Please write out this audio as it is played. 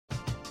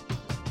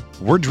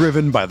We're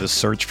driven by the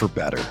search for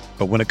better.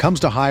 But when it comes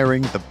to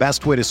hiring, the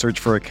best way to search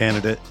for a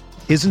candidate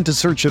isn't to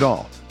search at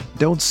all.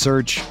 Don't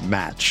search,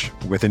 match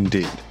with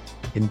Indeed.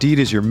 Indeed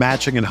is your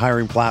matching and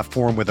hiring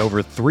platform with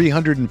over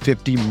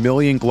 350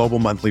 million global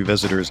monthly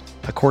visitors,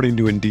 according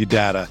to Indeed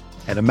data,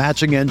 and a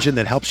matching engine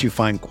that helps you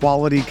find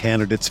quality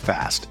candidates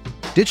fast.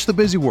 Ditch the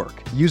busy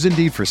work. Use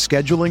Indeed for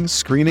scheduling,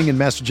 screening, and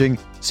messaging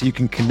so you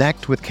can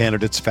connect with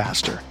candidates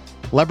faster.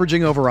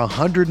 Leveraging over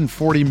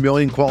 140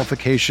 million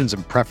qualifications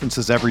and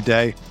preferences every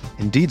day,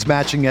 Indeed's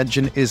matching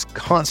engine is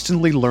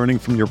constantly learning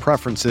from your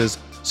preferences,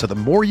 so the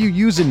more you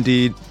use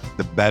Indeed,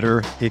 the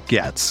better it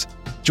gets.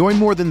 Join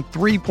more than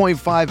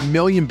 3.5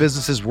 million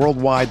businesses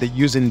worldwide that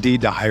use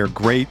Indeed to hire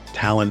great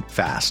talent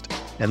fast.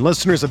 And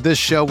listeners of this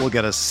show will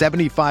get a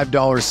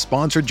 $75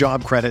 sponsored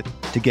job credit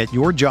to get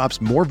your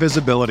jobs more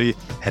visibility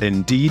at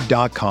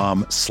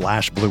Indeed.com/Blue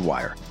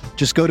Wire.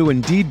 Just go to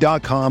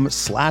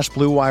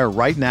Indeed.com/Blue Wire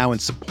right now and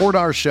support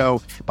our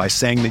show by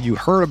saying that you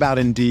heard about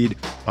Indeed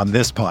on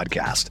this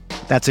podcast.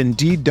 That's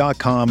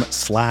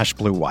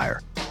Indeed.com/Blue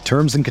Wire.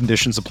 Terms and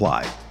conditions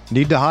apply.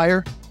 Need to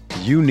hire?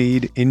 You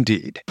need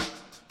Indeed.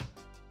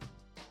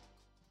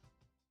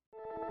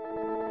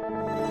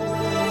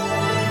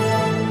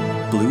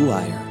 Blue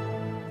Wire.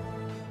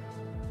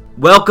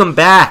 Welcome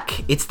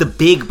back. It's the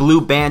Big Blue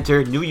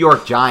Banter New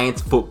York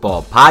Giants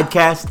football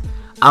podcast.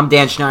 I'm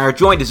Dan Schneider,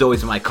 joined as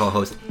always by my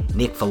co-host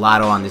Nick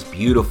Filato on this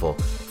beautiful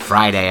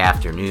Friday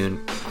afternoon,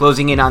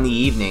 closing in on the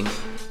evening.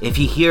 If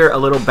you hear a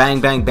little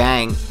bang, bang,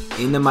 bang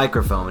in the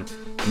microphone,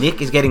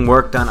 Nick is getting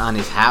work done on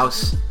his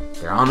house.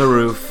 They're on the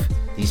roof.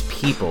 These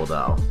people,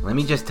 though, let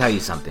me just tell you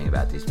something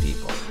about these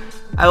people.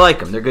 I like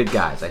them. They're good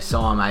guys. I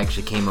saw them. I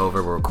actually came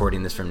over. We're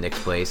recording this from Nick's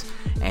place,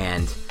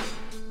 and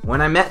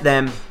when I met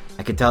them,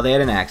 I could tell they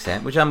had an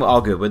accent, which I'm all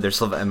good with.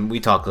 We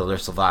talk, they're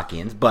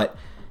Slovakians, but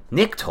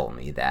Nick told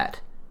me that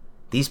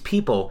these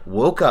people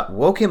woke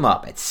him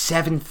up at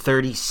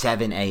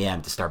 7:37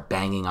 a.m. to start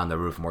banging on the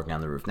roof and working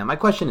on the roof. Now, my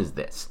question is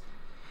this.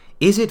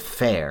 Is it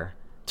fair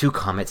to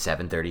come at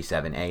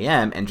 7:37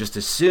 a.m. and just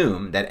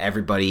assume that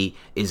everybody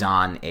is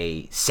on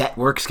a set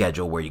work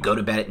schedule where you go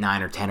to bed at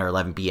 9 or 10 or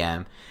 11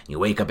 p.m., and you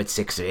wake up at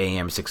 6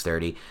 a.m.,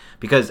 6:30?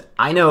 Because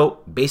I know,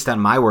 based on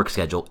my work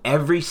schedule,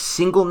 every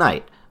single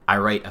night, I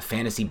write a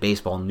fantasy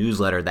baseball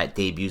newsletter that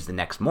debuts the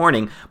next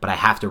morning, but I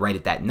have to write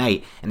it that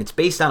night. And it's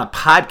based on a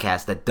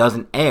podcast that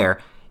doesn't air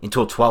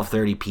until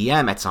 12:30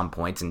 p.m. at some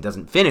points and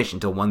doesn't finish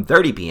until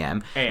 1:30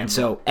 p.m. And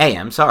so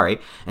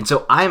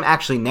I'm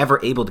actually never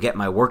able to get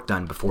my work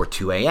done before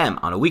 2 a.m.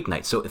 on a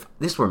weeknight. So if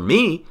this were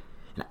me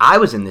and I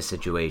was in this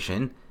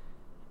situation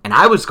and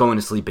I was going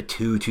to sleep at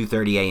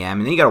 2:30 a.m.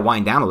 and then you got to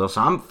wind down a little,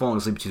 so I'm falling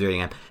asleep at 2:30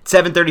 a.m. At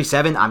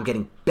 7:37, I'm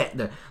getting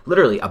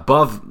literally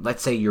above,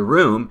 let's say, your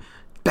room.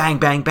 Bang,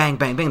 bang, bang,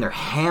 bang, bang. They're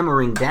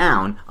hammering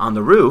down on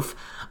the roof.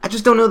 I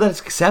just don't know that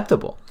it's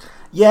acceptable.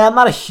 Yeah, I'm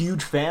not a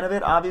huge fan of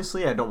it,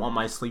 obviously. I don't want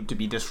my sleep to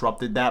be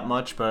disrupted that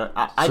much, but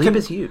Sleep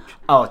is huge.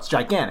 Oh, it's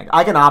gigantic.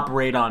 I can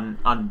operate on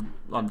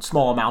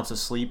small amounts of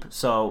sleep.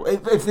 So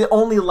if it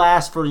only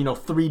lasts for,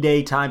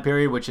 3-day time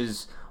period, which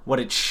is what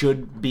it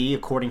should be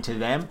according to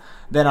them,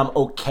 then I'm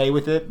okay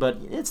with it, but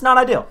it's not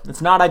ideal.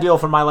 It's not ideal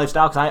for my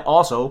lifestyle because I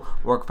also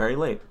work very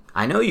late.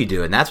 I know you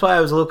do, and that's why I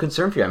was a little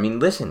concerned for you. I mean,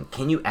 listen,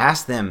 can you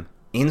ask them?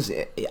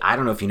 I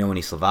don't know if you know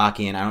any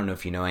Slovakian. I don't know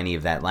if you know any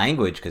of that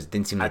language because it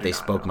didn't seem like they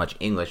spoke much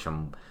English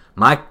from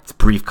my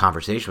brief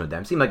conversation with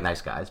them. Seemed like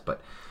nice guys,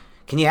 but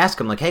can you ask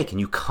them, like, hey, can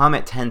you come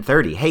at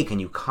 10:30? Hey, can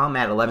you come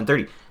at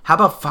 11:30? How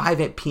about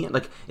 5 p.m.?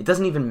 Like, it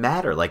doesn't even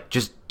matter. Like,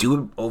 just do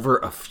it over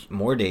a few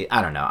more days.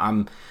 I don't know.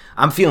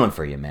 I'm feeling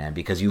for you, man,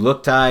 because you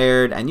look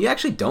tired, and you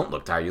actually don't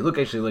look tired. You look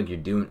actually like you're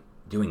doing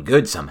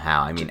good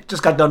somehow. I mean,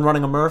 just got done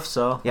running a Murph,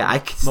 so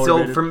yeah.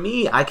 So for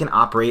me, I can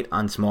operate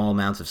on small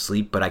amounts of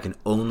sleep, but I can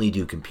only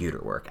do computer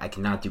work. I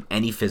cannot do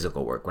any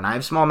physical work. When I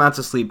have small amounts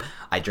of sleep,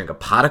 I drink a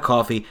pot of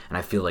coffee and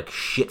I feel like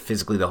shit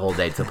physically the whole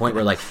day, to the point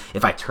where, like,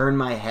 if I turn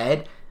my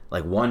head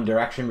like one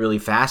direction really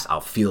fast, I'll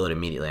feel it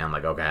immediately. I'm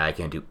like, okay, I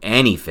can't do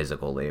any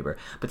physical labor.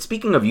 But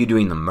speaking of you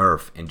doing the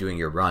Murph and doing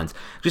your runs,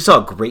 I just saw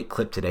a great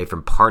clip today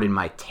from Pardon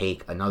My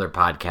Take, another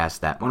podcast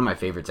that one of my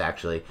favorites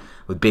actually,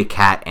 with Big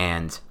Cat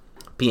and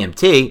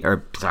PFT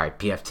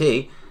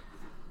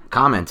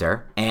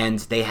commenter, and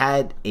they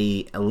had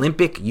a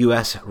Olympic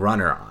U.S.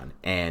 runner on,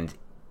 and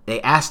they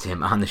asked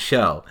him on the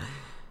show,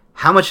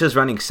 how much does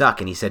running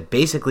suck? And he said,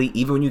 basically,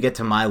 even when you get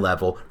to my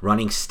level,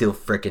 running still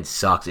freaking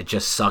sucks. It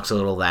just sucks a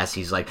little less.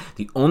 He's like,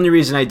 the only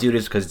reason I do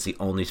this is because it's the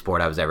only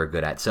sport I was ever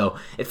good at. So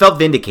it felt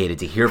vindicated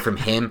to hear from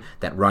him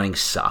that running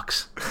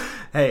sucks.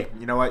 Hey,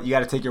 you know what? You got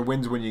to take your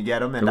wins when you get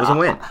them. And it was a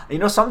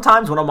win.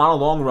 Sometimes when I'm on a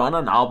long run,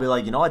 and I'll be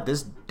like, you know what?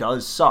 This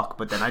does suck.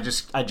 But then I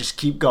just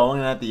keep going,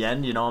 and at the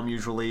end, I'm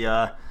usually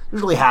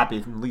happy,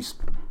 at least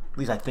At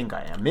least I think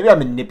I am. Maybe I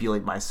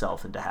manipulate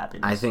myself into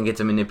happiness. I think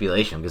it's a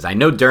manipulation because I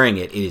know during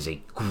it is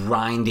a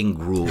grinding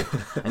gruel.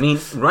 I mean,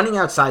 running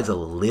outside's a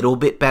little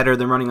bit better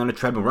than running on a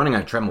treadmill. Running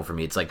on a treadmill for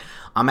me, it's like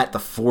I'm at the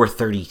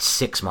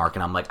 4:36 mark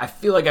and I'm like, I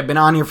feel like I've been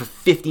on here for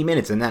 50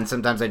 minutes. And then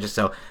sometimes I just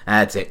go,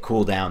 that's it,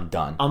 cool down,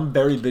 done. I'm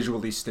very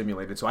visually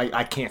stimulated, so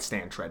I can't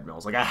stand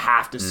treadmills. Like, I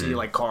have to see,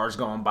 like, cars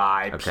going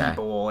by,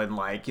 people, and,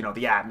 like, you know,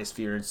 the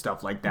atmosphere and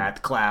stuff like that,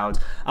 the clouds.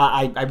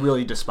 I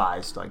really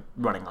despise, like,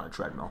 running on a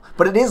treadmill.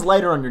 But it is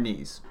lighter on your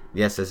knees.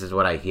 Yes, this is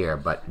what I hear,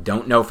 but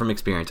don't know from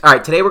experience. All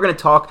right, today we're going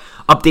to talk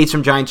updates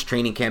from Giants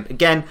training camp.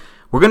 Again,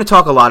 we're going to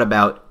talk a lot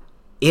about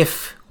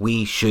if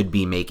we should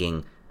be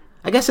making,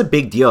 I guess, a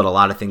big deal to a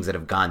lot of things that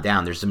have gone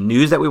down. There's some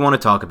news that we want to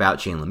talk about,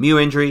 Shane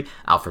Lemieux injury,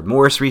 Alfred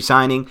Morris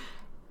re-signing,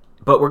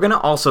 but we're going to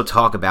also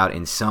talk about,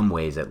 in some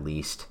ways at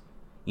least,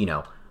 you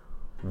know,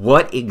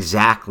 what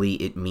exactly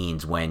it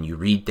means when you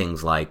read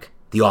things like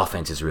the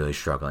offense is really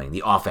struggling,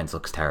 the offense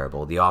looks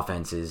terrible, the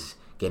offense is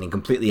getting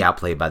completely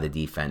outplayed by the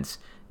defense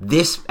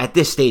at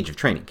this stage of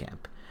training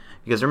camp.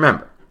 Because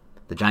remember,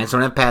 the Giants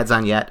don't have pads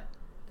on yet.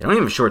 They don't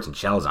even have shorts and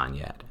shells on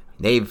yet.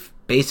 They've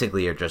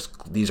basically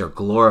these are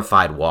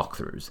glorified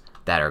walkthroughs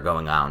that are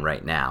going on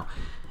right now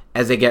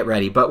as they get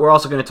ready. But we're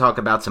also going to talk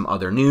about some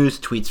other news,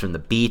 tweets from the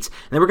beats,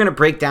 and then we're going to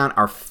break down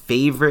our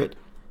favorite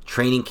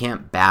training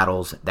camp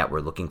battles that we're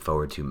looking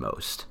forward to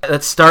most.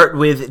 Let's start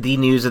with the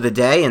news of the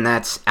day, and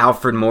that's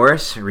Alfred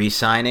Morris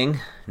re-signing.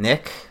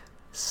 Nick?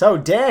 So,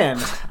 Dan,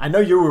 I know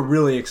you were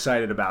really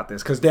excited about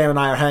this because Dan and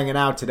I are hanging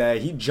out today.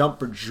 He jumped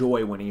for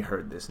joy when he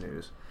heard this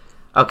news.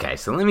 Okay,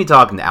 so let me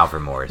talk to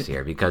Alfred Morris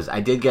here because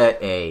I did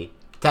get a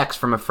text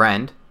from a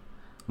friend,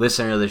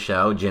 listener to the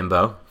show,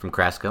 Jimbo from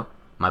Cresco,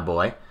 my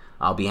boy.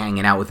 I'll be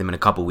hanging out with him in a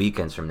couple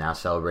weekends from now,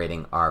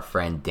 celebrating our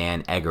friend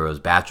Dan Egero's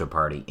bachelor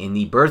party in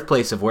the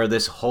birthplace of where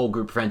this whole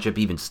group friendship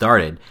even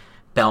started,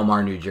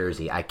 Belmar, New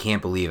Jersey. I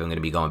can't believe I'm going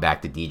to be going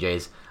back to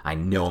DJs. I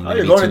know I'm going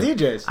to be going to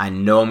DJs. I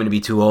know I'm going to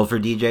be too old for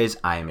DJs.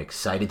 I am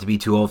excited to be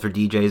too old for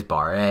DJs,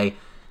 Bar A,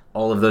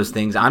 all of those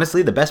things.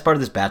 Honestly, the best part of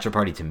this bachelor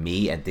party to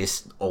me at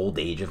this old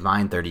age of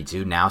mine,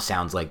 32, now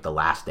sounds like the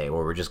last day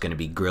where we're just going to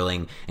be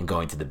grilling and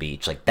going to the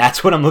beach. Like,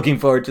 that's what I'm looking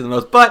forward to the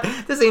most. But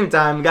at the same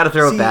time, got to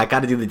throw it back, got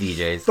to do the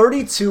DJs.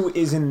 32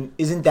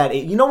 isn't that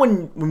age. You know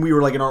when we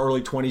were like in our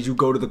early 20s, you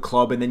go to the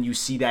club and then you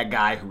see that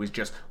guy who is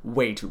just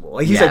way too old.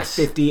 Like, he's like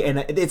 50 and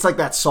it's like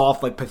that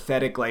soft, like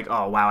pathetic, like,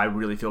 oh wow, I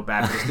really feel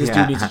bad for this. This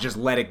dude needs to just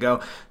let it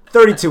go.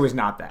 32 is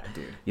not that,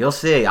 dude. You'll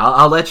see.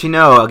 I'll let you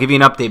know. I'll give you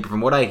an update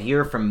from what I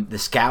hear from the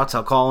scouts,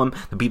 I'll call them,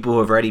 the people who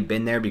have already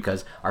been there,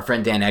 because our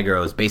friend Dan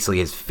Egero is basically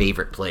his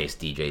favorite place,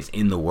 DJs,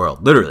 in the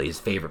world. Literally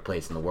his favorite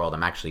place in the world.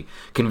 I'm actually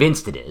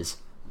convinced it is.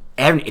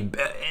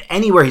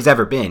 Anywhere he's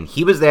ever been.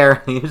 He was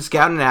there. He was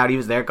scouting it out. He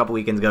was there a couple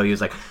weekends ago. He was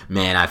like,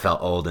 man, I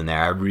felt old in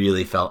there. I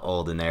really felt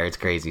old in there. It's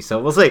crazy.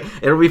 So we'll see.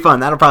 It'll be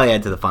fun. That'll probably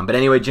add to the fun. But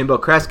anyway, Jimbo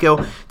Cresco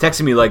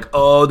texted me like,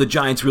 oh, the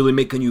Giants really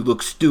making you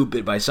look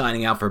stupid by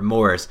signing Alfred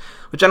Morris.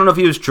 Which I don't know if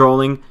he was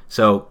trolling,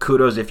 so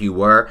kudos if you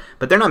were.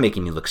 But they're not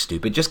making me look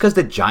stupid. Just because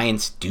the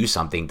Giants do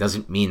something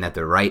doesn't mean that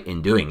they're right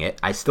in doing it.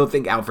 I still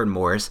think Alfred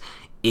Morris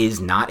is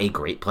not a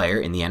great player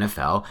in the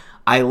NFL.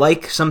 I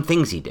like some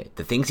things he did.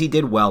 The things he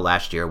did well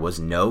last year was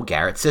know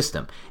Garrett's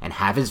system and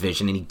have his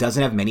vision, and he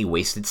doesn't have many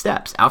wasted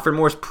steps. Alfred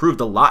Morris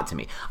proved a lot to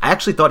me. I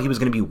actually thought he was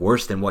going to be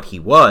worse than what he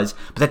was,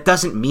 but that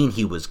doesn't mean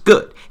he was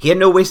good. He had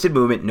no wasted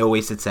movement, no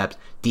wasted steps,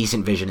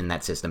 decent vision in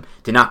that system.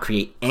 Did not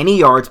create any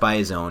yards by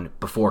his own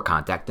before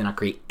contact. Did not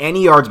create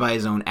any yards by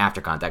his own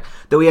after contact,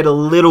 though he had a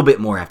little bit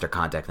more after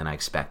contact than I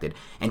expected,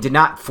 and did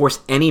not force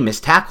any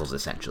missed tackles,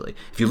 essentially.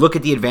 If you look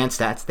at the advanced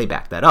stats, they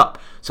back that up.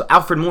 So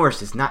Alfred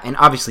Morris is not, and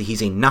obviously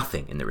he's a nothing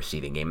in the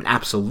receiving game, an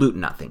absolute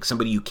nothing,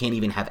 somebody you can't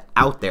even have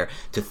out there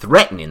to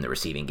threaten in the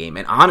receiving game.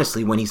 And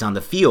honestly, when he's on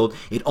the field,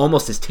 it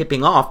almost is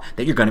tipping off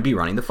that you're going to be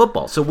running the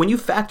football. So when you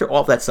factor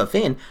all of that stuff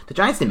in, the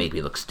Giants didn't make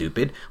me look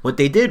stupid. What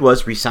they did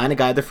was re-sign a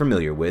guy they're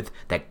familiar with,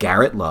 that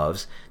Garrett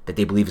loves, that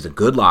they believe is a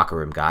good locker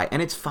room guy,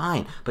 and it's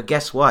fine. But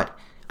guess what?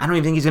 I don't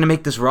even think he's going to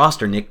make this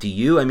roster, Nick. Do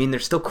you? I mean, they're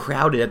still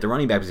crowded at the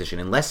running back position.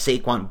 Unless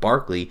Saquon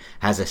Barkley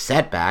has a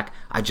setback,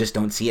 I just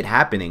don't see it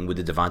happening with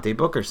the Devontae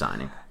Booker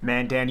signing.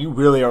 Man, Dan, you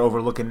really are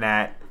overlooking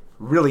that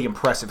really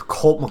impressive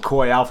Colt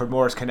McCoy, Alfred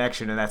Morris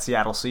connection in that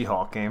Seattle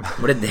Seahawks game.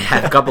 What did they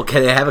have?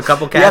 Can they have a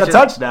couple catches? He had a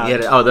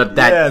touchdown.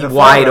 That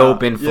wide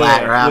open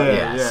flat route.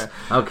 Yes.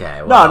 Yeah.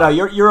 Okay. Well. No,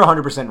 you're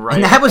 100% right.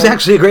 And that was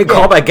actually a great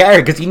call by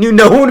Garrett because he knew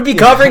no one would be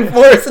covering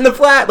for us in the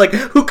flat. Like,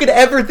 who could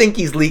ever think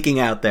he's leaking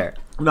out there?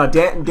 No,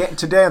 Dan,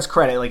 to Dan's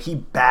credit, like, he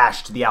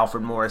bashed the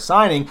Alfred Morris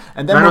signing,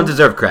 and then I don't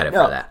deserve credit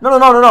for that. No.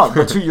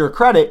 But to your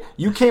credit,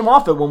 you came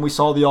off it when we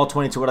saw the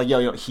All-22. We're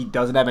like, he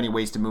doesn't have any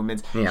wasted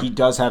movements. Yeah. He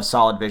does have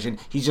solid vision.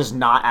 He's just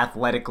not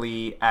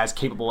athletically as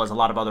capable as a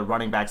lot of other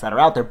running backs that are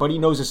out there, but he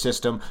knows the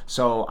system,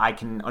 so I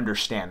can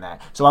understand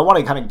that. So I want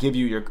to kind of give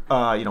you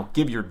your,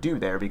 give your due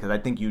there because I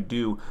think you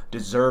do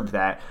deserve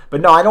that. But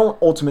no, I don't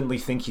ultimately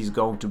think he's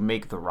going to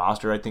make the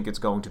roster. I think it's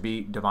going to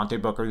be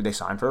Devontae Booker, who they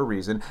signed for a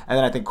reason, and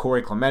then I think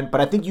Corey Clement. But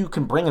I think you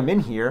can bring him in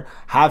here,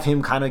 have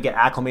him kind of get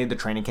acclimated to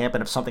training camp,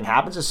 and if something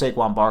happens to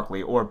Saquon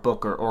Barkley or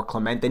Booker or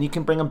Clement, then you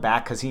can bring him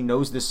back because he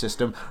knows this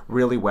system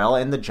really well,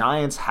 and the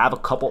Giants have a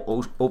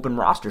couple open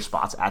roster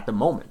spots at the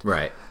moment.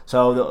 Right.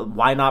 So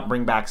why not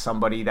bring back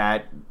somebody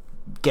that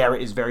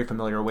Garrett is very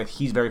familiar with,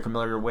 he's very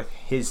familiar with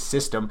his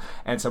system,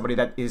 and somebody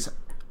that is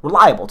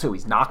reliable too.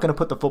 He's not going to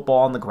put the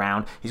football on the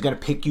ground. He's going to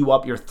pick you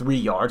up your 3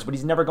 yards, but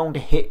he's never going to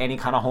hit any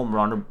kind of home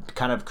run or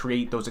kind of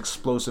create those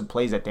explosive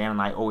plays that Dan and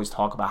I always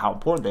talk about how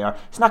important they are.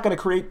 He's not going to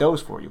create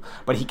those for you,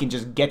 but he can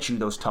just get you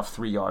those tough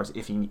 3 yards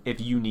if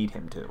you need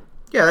him to.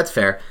 Yeah, that's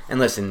fair. And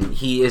listen,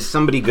 he is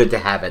somebody good to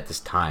have at this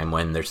time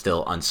when there's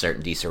still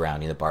uncertainty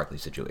surrounding the Barkley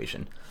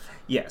situation.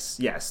 Yes.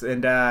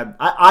 And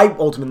I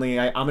ultimately,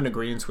 I'm in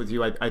agreement with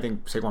you. I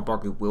think Saquon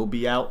Barkley will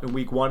be out in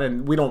week 1,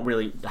 and we don't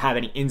really have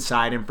any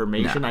inside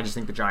information. No. I just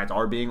think the Giants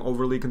are being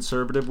overly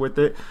conservative with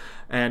it.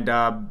 And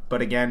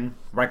but again,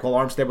 Raquel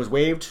Armstead was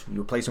waived.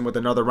 You replace him with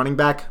another running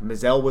back.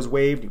 Mizell was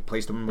waived. You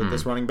placed him with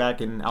this running back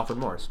in Alfred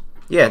Morris.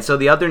 Yeah, so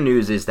the other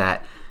news is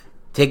that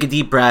take a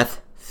deep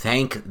breath,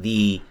 thank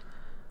the...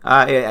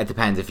 it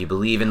depends if you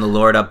believe in the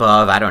Lord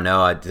above. I don't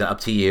know. It's up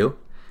to you.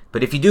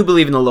 But if you do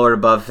believe in the Lord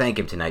above, thank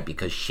him tonight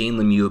because Shane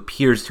Lemieux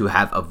appears to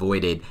have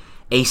avoided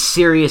a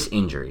serious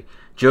injury.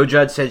 Joe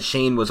Judge said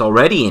Shane was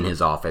already in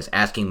his office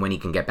asking when he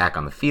can get back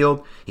on the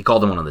field. He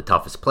called him one of the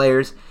toughest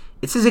players.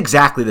 This is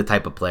exactly the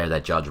type of player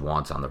that Judge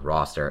wants on the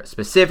roster.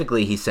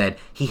 Specifically, he said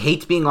he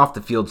hates being off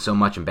the field so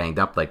much and banged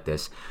up like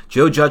this.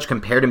 Joe Judge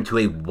compared him to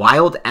a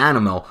wild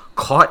animal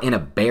caught in a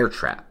bear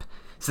trap.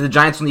 So the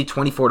Giants will need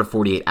 24 to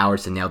 48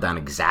 hours to nail down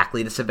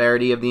exactly the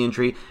severity of the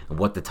injury and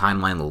what the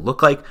timeline will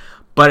look like.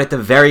 But at the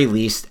very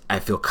least, I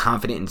feel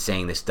confident in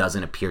saying this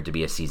doesn't appear to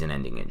be a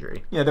season-ending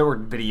injury. Yeah, there were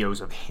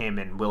videos of him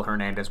and Will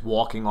Hernandez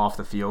walking off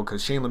the field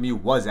because Shane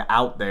Lemieux was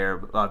out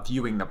there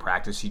viewing the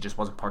practice. He just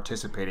wasn't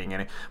participating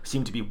in it. He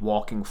seemed to be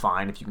walking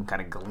fine if you can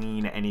kind of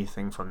glean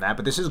anything from that.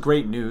 But this is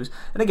great news.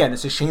 And again,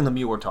 this is Shane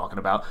Lemieux we're talking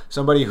about.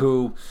 Somebody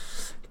who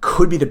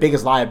could be the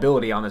biggest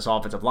liability on this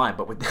offensive line.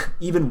 But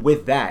even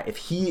with that, if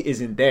he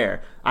isn't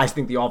there, I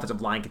think the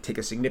offensive line could take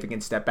a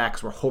significant step back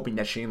because we're hoping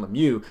that Shane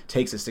Lemieux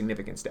takes a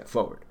significant step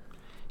forward.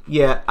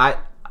 Yeah,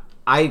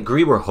 I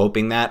agree we're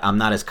hoping that. I'm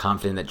not as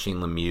confident that Shane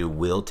Lemieux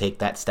will take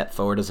that step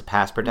forward as a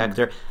pass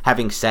protector.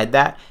 Having said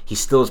that, he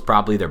still is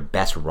probably their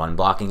best run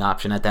blocking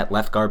option at that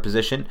left guard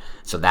position,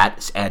 so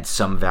that adds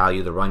some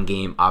value. The run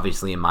game,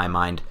 obviously, in my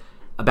mind,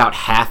 about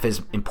half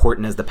as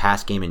important as the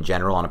pass game in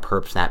general on a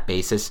per snap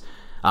basis.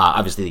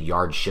 Obviously, the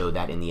yards show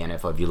that in the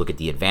NFL. If you look at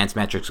the advanced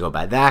metrics, go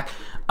by that.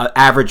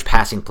 Average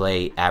passing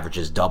play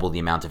averages double the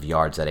amount of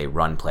yards that a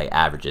run play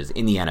averages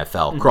in the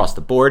NFL across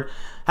the board.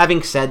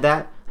 Having said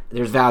that,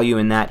 there's value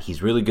in that.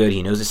 He's really good.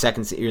 He knows the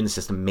second year in the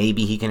system.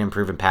 Maybe he can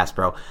improve in pass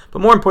pro. But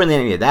more importantly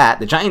than any of that,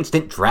 the Giants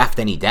didn't draft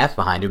any depth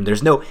behind him.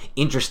 There's no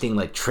interesting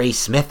like Trey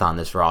Smith on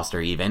this roster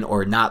even,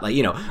 or not like,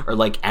 or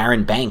like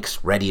Aaron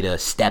Banks ready to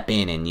step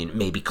in and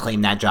maybe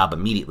claim that job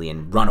immediately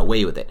and run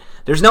away with it.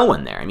 There's no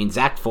one there. I mean,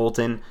 Zach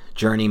Fulton,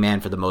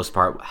 journeyman for the most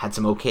part, had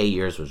some okay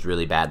years, was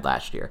really bad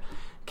last year.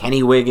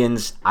 Kenny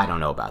Wiggins, I don't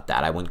know about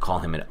that. I wouldn't call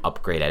him an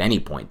upgrade at any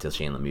point to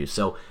Shane Lemieux.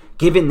 So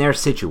given their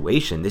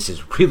situation, this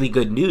is really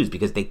good news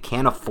because they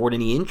can't afford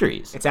any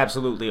injuries. It's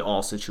absolutely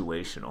all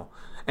situational.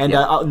 And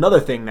another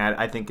thing that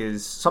I think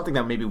is something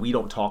that maybe we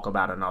don't talk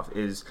about enough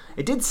is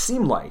it did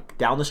seem like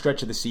down the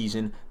stretch of the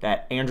season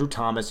that Andrew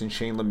Thomas and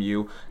Shane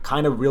Lemieux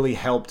kind of really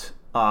helped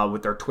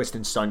with their twist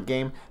and stunt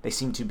game. They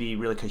seem to be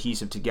really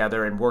cohesive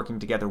together and working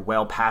together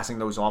well, passing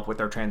those off with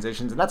their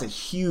transitions. And that's a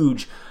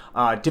huge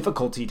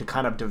difficulty to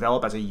kind of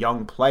develop as a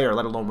young player,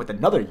 let alone with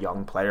another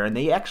young player. And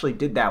they actually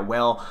did that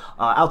well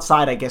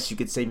outside, I guess you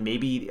could say,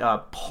 maybe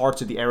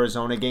parts of the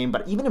Arizona game.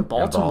 But even in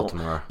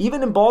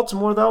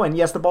Baltimore, though, and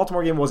yes, the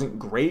Baltimore game wasn't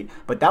great,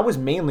 but that was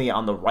mainly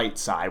on the right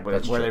side where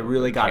they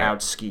really got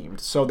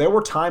out-schemed. So there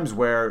were times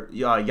where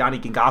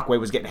Yannick Ngakoue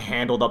was getting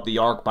handled up the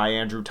arc by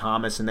Andrew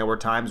Thomas, and there were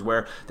times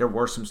where there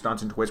were some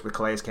stunts and twists with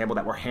Calais Campbell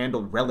that were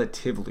handled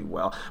relatively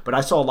well. But I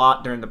saw a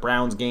lot during the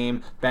Browns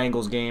game,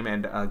 Bengals game,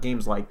 and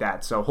games like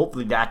that. So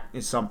hopefully that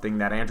is something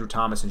that Andrew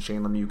Thomas and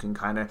Shane Lemieux can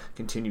kind of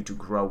continue to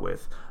grow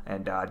with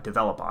and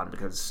develop on,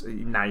 because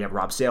now you have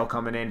Rob Sale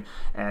coming in,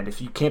 and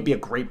if you can't be a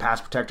great pass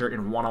protector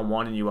in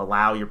one-on-one and you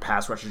allow your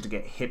pass rushers to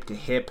get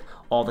hip-to-hip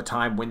all the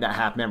time, win that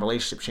half-man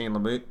relationship, Shane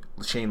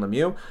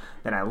Lemieux,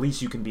 then at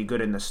least you can be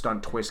good in the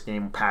stunt twist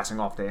game, passing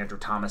off to Andrew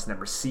Thomas and then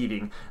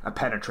receiving a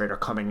penetrator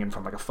coming in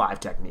from like a 5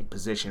 technique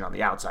position on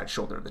the outside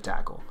shoulder of the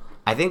tackle.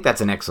 I think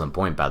that's an excellent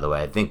point, by the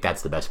way. I think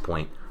that's the best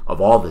point of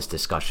all this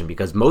discussion,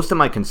 because most of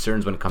my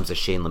concerns when it comes to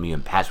Shane Lemieux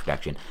and pass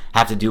protection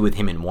have to do with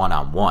him in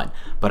one-on-one.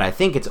 But I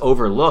think it's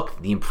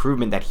overlooked the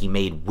improvement that he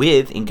made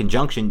with, in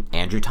conjunction,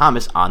 Andrew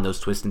Thomas on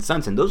those twists and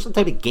stunts. And those are the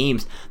type of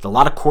games that a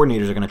lot of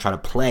coordinators are going to try to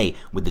play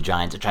with the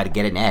Giants to try to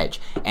get an edge.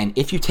 And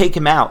if you take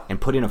him out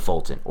and put in a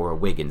Fulton or a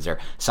Wiggins or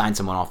sign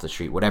someone off the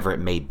street, whatever it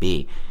may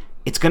be,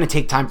 it's going to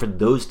take time for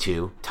those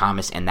two,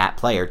 Thomas and that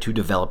player, to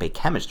develop a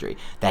chemistry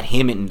that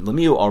him and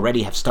Lemieux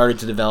already have started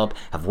to develop,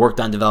 have worked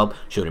on develop,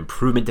 showed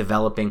improvement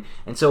developing.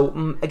 And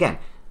so, again,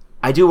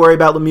 I do worry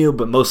about Lemieux,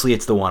 but mostly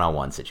it's the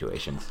one-on-one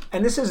situations.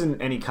 And this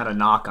isn't any kind of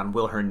knock on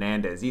Will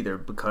Hernandez either,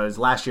 because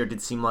last year it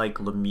did seem like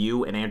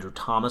Lemieux and Andrew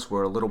Thomas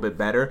were a little bit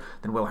better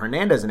than Will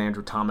Hernandez and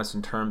Andrew Thomas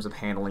in terms of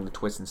handling the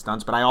twists and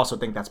stunts. But I also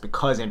think that's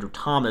because Andrew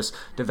Thomas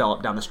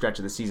developed down the stretch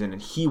of the season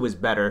and he was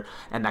better,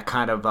 and that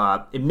kind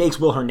of it makes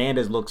Will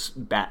Hernandez look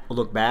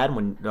bad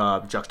when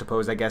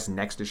juxtaposed, I guess,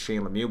 next to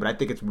Shane Lemieux. But I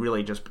think it's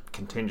really just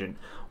contingent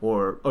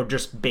or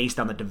just based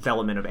on the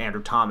development of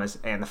Andrew Thomas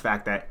and the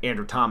fact that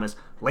Andrew Thomas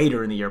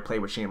later in the year played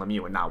with Shane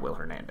Lemieux and not Will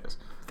Hernandez.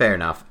 Fair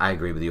enough. I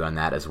agree with you on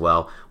that as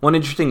well. One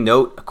interesting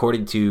note,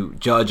 according to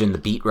Judge and the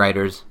beat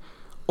writers,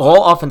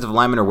 all offensive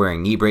linemen are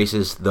wearing knee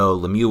braces, though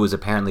Lemieux was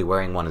apparently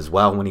wearing one as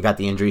well when he got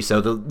the injury.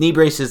 So the knee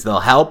braces,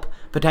 they'll help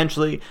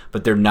potentially,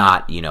 but they're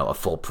not, a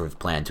foolproof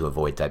plan to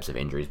avoid types of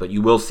injuries. But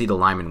you will see the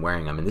linemen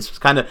wearing them. And this was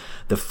kind of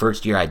the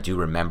first year I do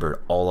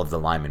remember all of the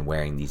linemen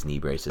wearing these knee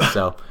braces.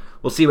 So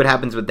we'll see what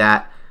happens with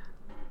that.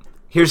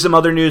 Here's some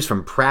other news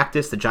from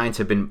practice. The Giants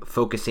have been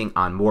focusing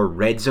on more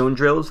red zone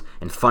drills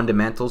and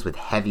fundamentals with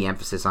heavy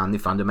emphasis on the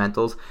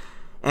fundamentals.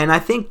 And I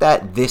think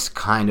that this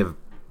kind of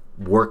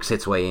works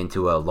its way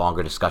into a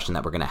longer discussion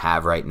that we're going to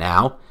have right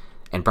now,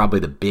 and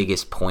probably the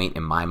biggest point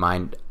in my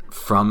mind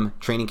from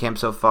training camp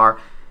so far.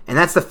 And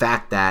that's the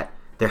fact that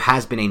there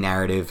has been a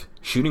narrative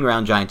shooting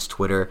around Giants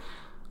Twitter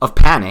of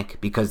panic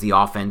because the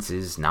offense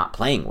is not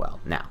playing well.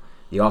 Now,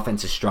 the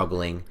offense is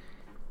struggling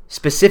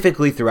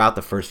specifically throughout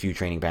the first few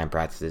training camp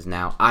practices.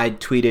 Now, I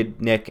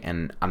tweeted, Nick,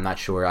 and I'm not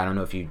sure, I don't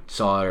know if you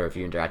saw it or if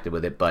you interacted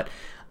with it, but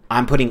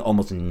I'm putting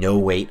almost no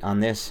weight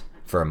on this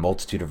for a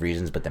multitude of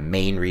reasons, but the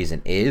main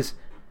reason is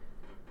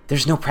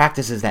there's no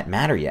practices that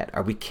matter yet.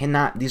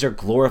 These are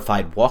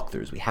glorified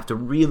walkthroughs. We have to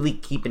really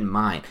keep in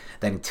mind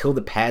that until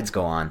the pads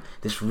go on,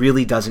 this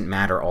really doesn't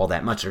matter all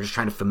that much. They're just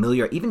trying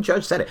to even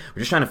Judge said it,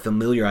 we're just trying to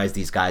familiarize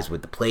these guys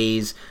with the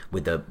plays,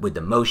 with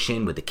the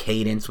motion, with the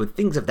cadence, with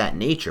things of that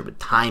nature, with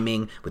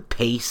timing, with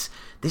pace.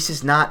 This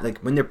is not like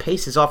when their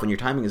pace is off, when your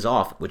timing is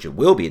off, which it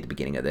will be at the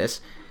beginning of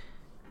this,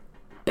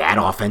 bad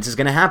offense is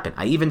going to happen.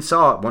 I even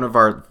saw one of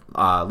our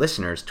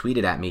listeners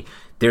tweeted at me,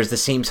 there's the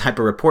same type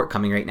of report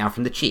coming right now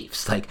from the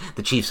Chiefs. Like,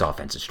 the Chiefs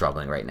offense is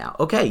struggling right now.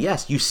 Okay,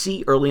 yes, you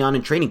see early on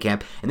in training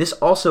camp, and this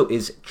also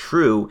is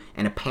true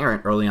and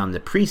apparent early on in the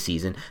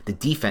preseason, the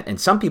defense,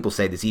 and some people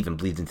say this even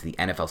bleeds into the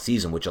NFL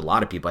season, which a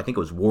lot of people, I think it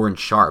was Warren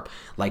Sharp,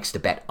 likes to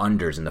bet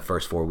unders in the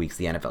first 4 weeks of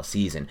the NFL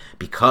season,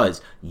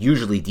 because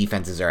usually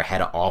defenses are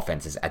ahead of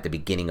offenses at the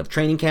beginning of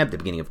training camp, the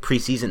beginning of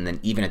preseason, and then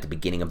even at the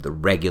beginning of the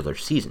regular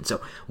season.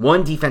 So,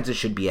 one, defenses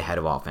should be ahead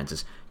of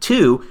offenses.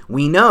 Two,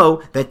 we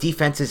know that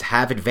defenses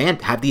have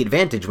the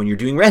advantage when you're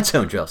doing red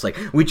zone drills. Like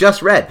we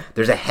just read,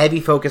 there's a heavy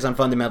focus on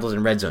fundamentals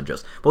and red zone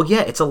drills. Well,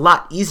 yeah, it's a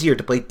lot easier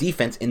to play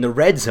defense in the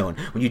red zone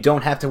when you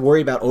don't have to worry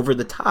about over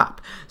the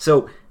top.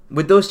 So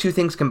with those two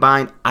things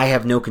combined, I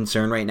have no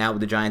concern right now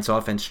with the Giants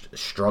offense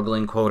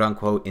struggling, quote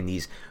unquote, in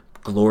these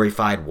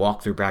glorified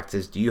walkthrough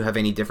practices. Do you have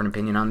any different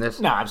opinion on this?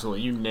 No,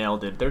 absolutely. You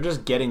nailed it. They're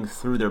just getting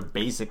through their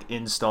basic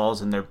installs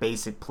and their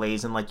basic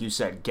plays, and like you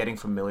said, getting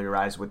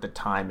familiarized with the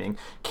timing,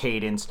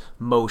 cadence,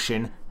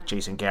 motion,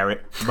 Jason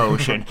Garrett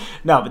motion.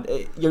 No, but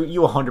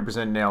you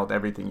 100% nailed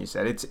everything you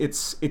said.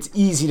 It's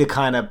easy to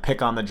kind of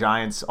pick on the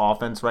Giants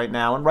offense right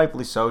now, and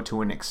rightfully so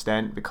to an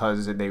extent,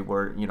 because they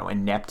were,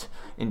 inept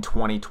in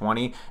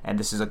 2020, and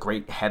this is a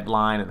great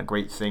headline and a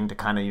great thing to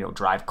kind of,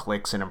 drive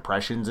clicks and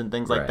impressions and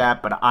things like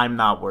that, but I'm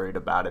not worried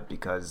about it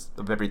because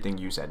of everything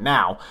you said.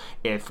 Now,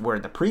 if we're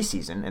in the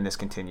preseason and this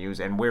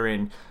continues and we're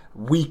in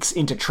weeks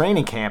into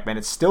training camp and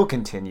it still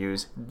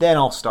continues, then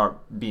I'll start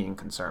being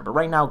concerned. But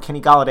right now,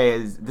 Kenny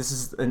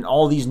Golladay and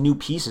all these new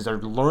pieces are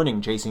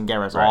learning Jason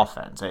Garrett's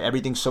offense.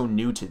 Everything's so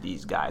new to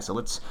these guys. So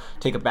let's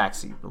take a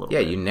backseat a little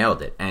bit. Yeah, you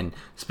nailed it. And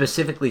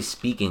specifically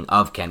speaking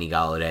of Kenny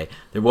Golladay,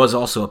 there was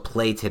also a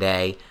play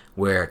today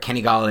where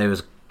Kenny Golladay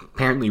was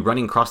apparently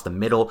running across the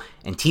middle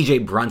and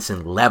TJ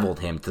Brunson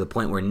leveled him to the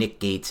point where Nick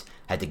Gates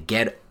had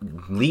to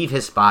leave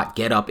his spot,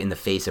 get up in the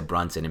face of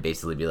Brunson, and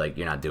basically be like,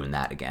 you're not doing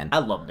that again. I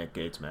love Nick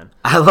Gates, man.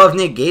 I love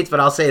Nick Gates, but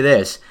I'll say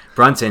this.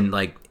 Brunson,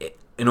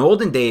 in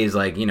olden days,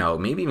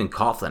 maybe even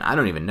Coughlin, I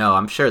don't even know.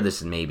 I'm sure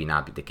this is maybe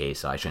not the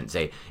case, so I shouldn't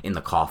say in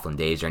the Coughlin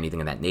days or anything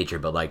of that nature,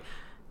 but,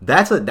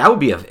 that would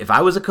be if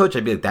I was a coach,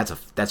 I'd be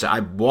like,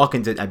 I'd walk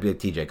into, I'd be like,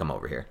 TJ, come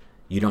over here.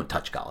 You don't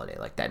touch Golladay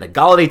like that. Like,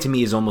 Golladay to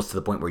me is almost to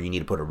the point where you need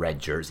to put a red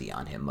jersey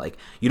on him. Like,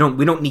 we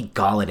don't need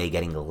Golladay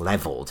getting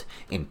leveled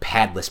in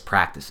padless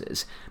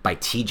practices by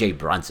TJ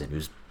Brunson,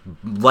 who's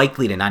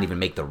likely to not even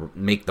make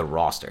the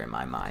roster in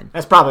my mind.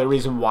 That's probably the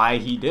reason why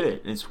he did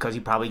it. It's because he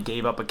probably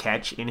gave up a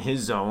catch in his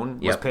zone,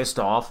 was pissed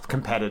off,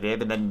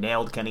 competitive, and then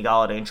nailed Kenny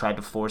Golladay and tried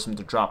to force him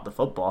to drop the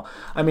football.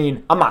 I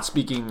mean, I'm not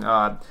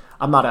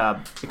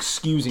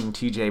excusing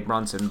TJ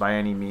Brunson by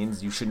any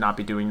means. You should not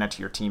be doing that to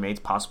your teammates,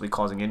 possibly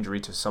causing injury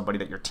to somebody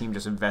that your team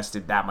just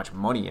invested that much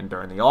money in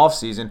during the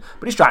offseason,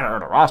 but he's trying to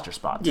earn a roster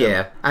spot too.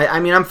 Yeah,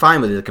 I mean, I'm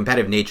fine with it. The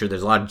competitive nature,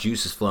 there's a lot of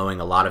juices flowing,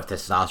 a lot of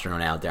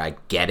testosterone out there. I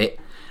get it.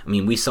 I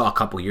mean, we saw a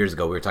couple years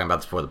ago, we were talking about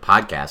this before the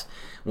podcast,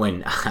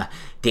 when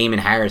Damon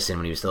Harrison,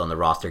 when he was still on the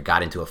roster,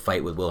 got into a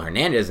fight with Will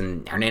Hernandez,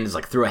 and Hernandez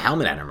threw a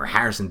helmet at him, or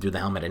Harrison threw the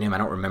helmet at him. I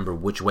don't remember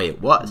which way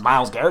it was.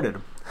 Myles Garretted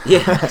him.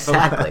 Yeah,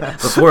 exactly.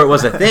 Before it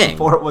was a thing.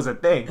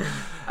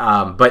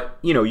 But,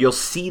 you'll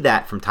see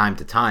that from time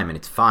to time, and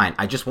it's fine.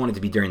 I just want it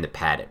to be during the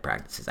padded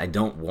practices. I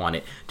don't want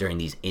it during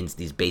these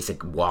basic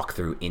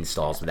walkthrough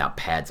installs without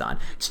pads on.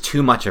 It's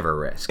too much of a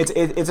risk.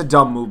 It's a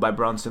dumb move by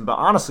Brunson, but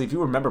honestly, if you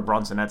remember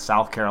Brunson at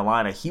South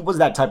Carolina, he was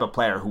that type of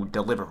player who would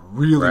deliver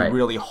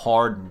really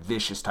hard and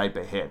vicious type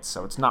of hits,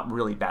 so it's not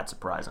really that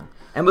surprising.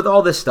 And with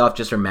all this stuff,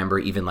 just remember,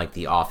 even like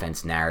the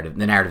offense narrative,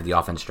 the narrative of the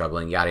offense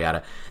struggling, yada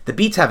yada, the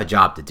beats have a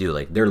job to do.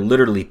 Like, they're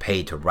literally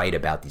paid to write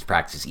about these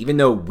practices, even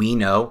though we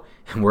know,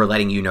 and we're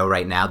letting you know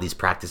right now, these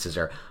practices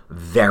are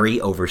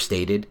very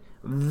overstated.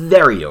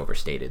 Very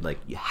overstated. Like,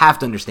 you have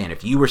to understand,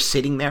 if you were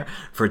sitting there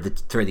for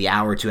the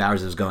hour or 2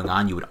 hours it was going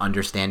on, you would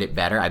understand it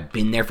better. I've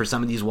been there for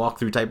some of these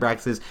walkthrough type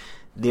practices.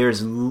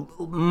 There's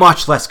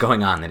much less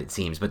going on than it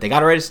seems, but they got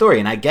to write a story,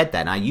 and I get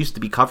that. And I used to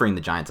be covering the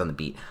Giants on the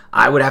beat.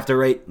 I would have to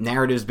write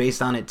narratives based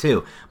on it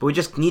too, but we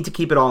just need to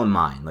keep it all in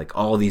mind, like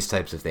all these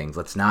types of things.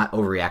 Let's not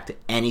overreact to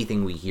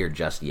anything we hear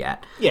just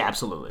yet. Yeah,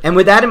 absolutely. And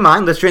with that in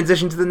mind, let's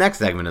transition to the next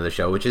segment of the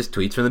show, which is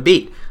Tweets from the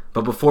Beat.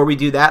 But before we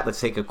do that, let's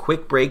take a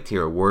quick break to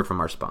hear a word from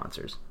our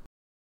sponsors.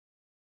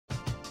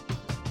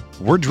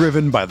 We're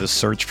driven by the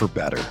search for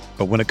better,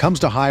 but when it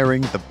comes to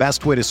hiring, the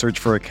best way to search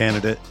for a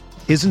candidate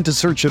isn't to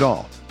search at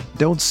all.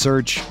 Don't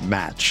search,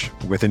 match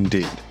with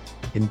Indeed.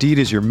 Indeed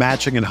is your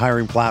matching and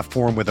hiring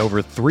platform with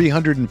over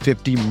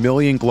 350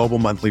 million global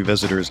monthly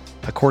visitors,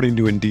 according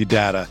to Indeed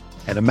data,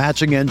 and a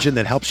matching engine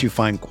that helps you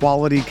find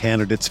quality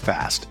candidates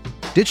fast.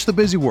 Ditch the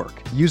busy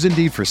work. Use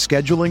Indeed for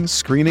scheduling,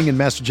 screening, and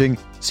messaging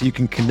so you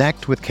can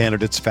connect with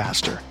candidates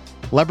faster.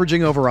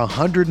 Leveraging over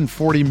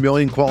 140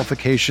 million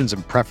qualifications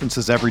and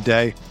preferences every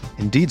day,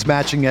 Indeed's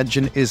matching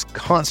engine is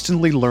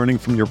constantly learning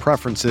from your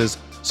preferences,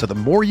 so the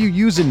more you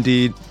use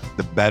Indeed,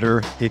 the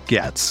better it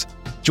gets.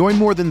 Join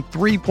more than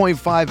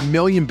 3.5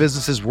 million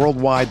businesses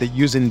worldwide that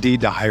use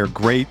Indeed to hire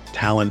great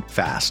talent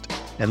fast.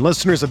 And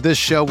listeners of this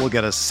show will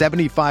get a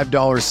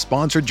 $75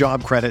 sponsored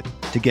job credit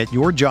to get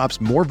your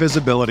jobs more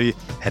visibility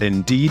at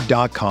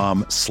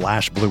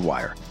Indeed.com/Blue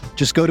Wire.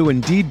 Just go to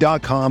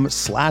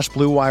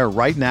Indeed.com/Blue Wire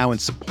right now and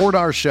support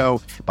our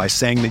show by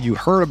saying that you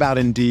heard about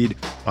Indeed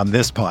on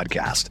this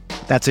podcast.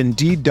 That's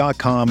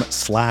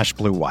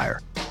Indeed.com/Blue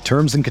Wire.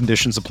 Terms and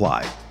conditions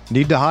apply.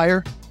 Need to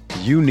hire?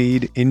 You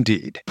need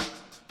Indeed.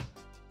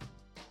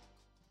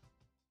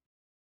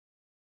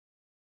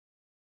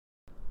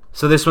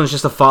 So this one's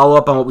just a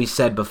follow-up on what we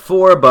said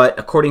before, but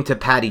according to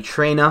Patty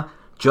Traina,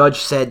 Judge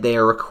said they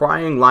are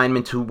requiring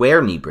linemen to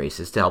wear knee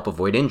braces to help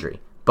avoid injury,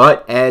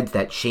 but adds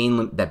that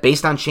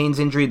based on Shane's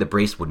injury, the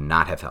brace would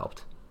not have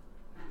helped.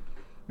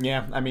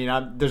 Yeah, I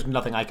mean, there's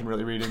nothing I can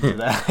really read into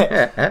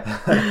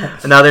that.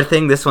 Another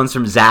thing, this one's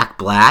from Zach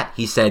Blatt.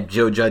 He said,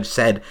 Joe Judge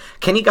said,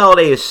 Kenny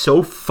Golladay is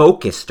so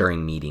focused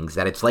during meetings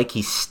that it's like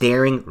he's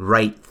staring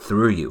right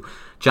through you.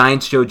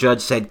 Giants Joe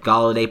Judge said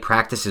Golladay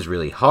practices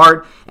really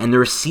hard, and the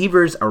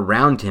receivers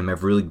around him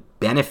have really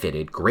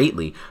benefited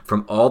greatly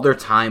from all their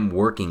time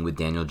working with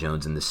Daniel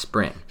Jones in the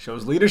spring.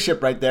 Shows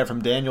leadership right there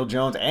from Daniel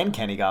Jones and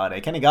Kenny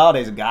Golladay. Kenny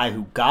Golladay is a guy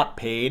who got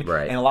paid,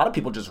 right, and a lot of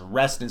people just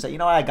rest and say,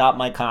 I got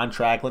my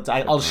contract.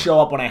 I'll show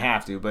up when I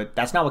have to. But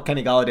that's not what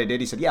Kenny Golladay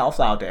did. He said, I'll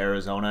fly out to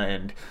Arizona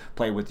and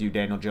play with you,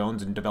 Daniel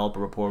Jones, and develop a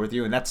rapport with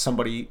you. And that's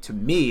somebody, to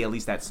me, at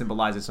least that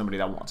symbolizes somebody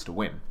that wants to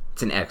win.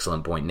 It's an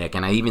excellent point, Nick.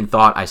 And I even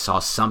thought I saw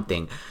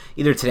something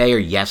either today or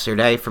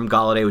yesterday from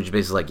Golladay, which is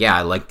basically like,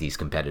 I like these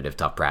competitive,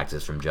 tough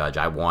practices from Judge.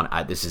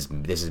 This is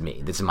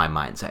me. This is my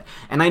mindset.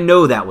 And I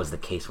know that was the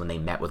case when they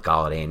met with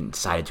Golladay and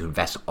decided to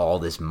invest all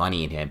this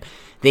money in him.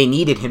 They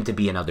needed him to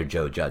be another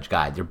Joe Judge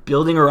guy. They're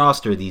building a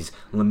roster of these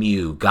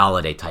Lemieux,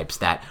 Golladay types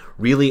that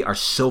really are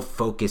so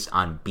focused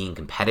on being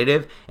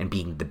competitive and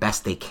being the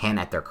best they can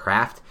at their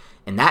craft.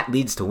 And that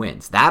leads to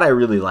wins. That I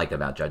really like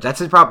about Judge.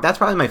 That's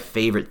probably my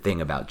favorite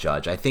thing about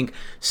Judge. I think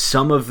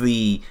some of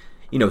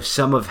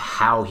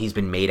how he's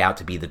been made out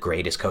to be the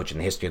greatest coach in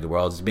the history of the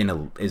world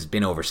has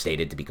been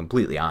overstated, to be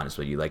completely honest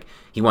with you. Like,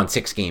 he won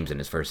 6 games in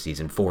his first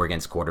season, 4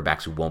 against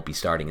quarterbacks who won't be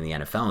starting in the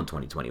NFL in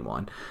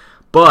 2021.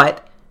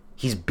 But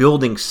he's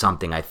building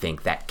something, I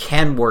think, that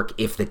can work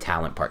if the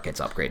talent part gets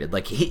upgraded.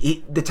 Like,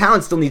 the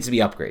talent still needs to be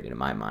upgraded, in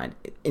my mind,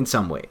 in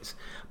some ways.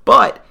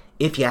 But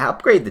if you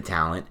upgrade the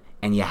talent,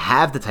 and you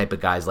have the type of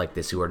guys like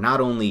this who are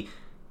not only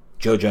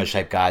Joe Judge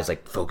type guys,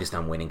 like focused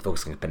on winning,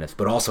 focused on competitiveness,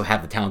 but also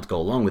have the talent to go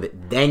along with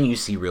it, then you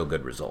see real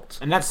good results.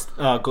 And that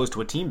goes to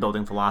a team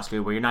building philosophy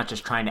where you're not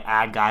just trying to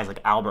add guys like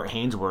Albert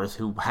Haynesworth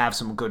who have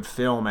some good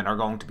film and are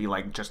going to be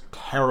like just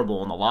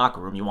terrible in the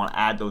locker room. You want to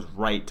add those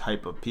right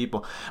type of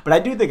people. But I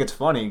do think it's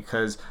funny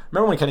because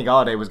remember when Kenny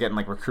Golladay was getting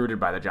like recruited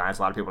by the Giants,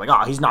 a lot of people were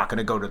like, he's not going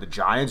to go to the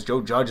Giants.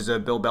 Joe Judge is a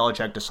Bill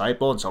Belichick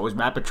disciple, and so is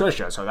Matt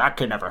Patricia, so that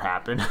could never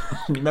happen.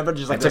 You remember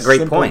just like the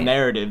simple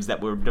narratives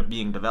that were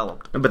being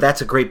developed. But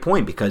that's a great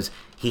point because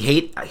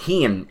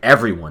he and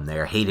everyone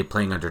there hated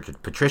playing under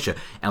Patricia,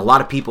 and a lot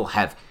of people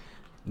have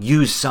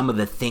use some of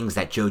the things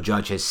that Joe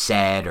Judge has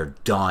said or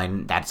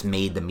done that's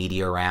made the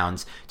media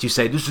rounds to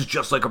say, this is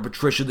just like a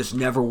Patricia, this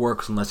never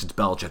works unless it's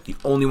Belichick. The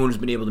only one who's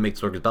been able to make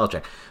this work is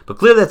Belichick. But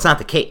clearly that's not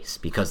the case,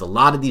 because a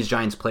lot of these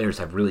Giants players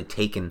have really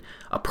taken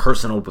a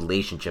personal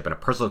relationship and a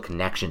personal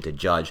connection to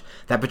Judge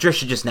that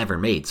Patricia just never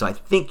made. So I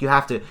think you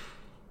have to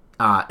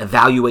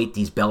evaluate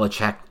these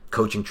Belichick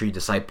coaching tree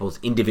disciples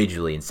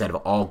individually instead of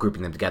all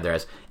grouping them together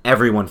as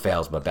everyone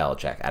fails but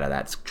Belichick out of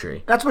that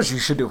tree. That's what you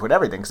should do with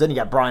everything, because then you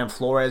got Brian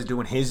Flores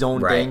doing his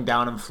own thing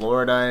down in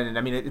Florida, and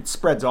I mean it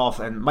spreads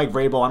off. And Mike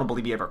Vrabel, I don't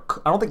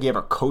think he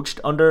ever coached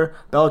under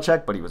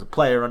Belichick, but he was a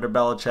player under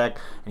Belichick,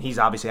 and he's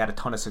obviously had a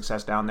ton of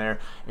success down there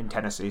in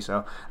Tennessee.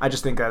 So I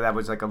just think that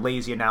was like a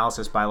lazy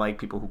analysis by like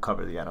people who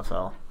cover the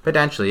NFL.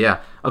 Potentially, yeah.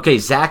 Okay,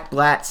 Zach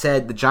Blatt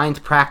said the Giants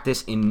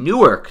practice in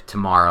Newark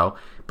tomorrow,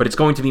 but it's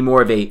going to be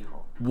more of a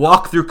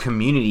walk-through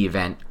community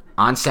event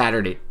on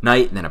Saturday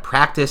night and then a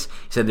practice.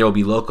 He said there will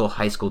be local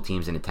high school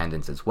teams in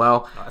attendance as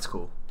well. Oh, that's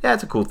cool. Yeah,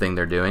 it's a cool thing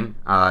they're doing.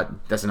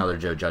 That's another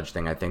Joe Judge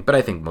thing, I think. But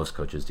I think most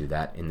coaches do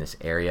that in this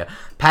area.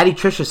 Patty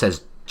Tricia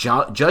says,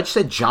 Judge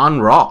said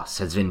John Ross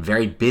has been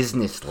very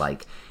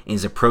businesslike in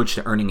his approach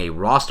to earning a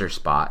roster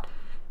spot,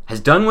 has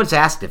done what's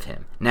asked of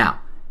him. Now,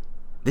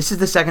 this is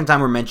the second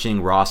time we're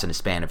mentioning Ross in a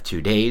span of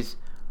 2 days.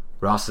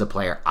 Ross is a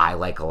player I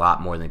like a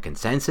lot more than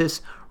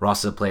consensus.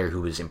 Ross is a player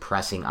who was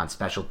impressing on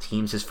special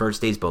teams his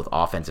first days, both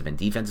offensive and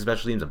defensive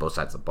special teams on both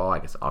sides of the ball. I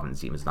guess offensive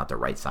team is not the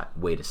right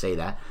way to say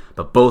that,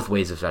 but both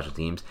ways of special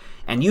teams.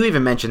 And you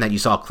even mentioned that you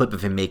saw a clip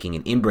of him making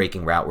an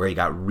in-breaking route where he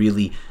got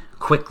really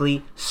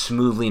quickly,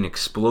 smoothly, and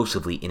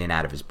explosively in and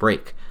out of his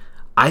break.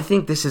 I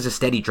think this is a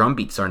steady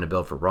drumbeat starting to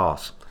build for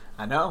Ross.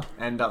 I know,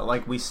 and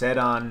like we said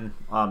on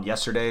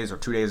yesterday's or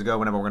 2 days ago,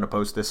 whenever we're going to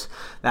post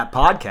that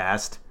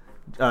podcast,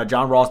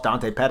 John Ross,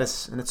 Dante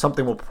Pettis, and it's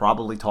something we'll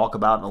probably talk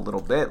about in a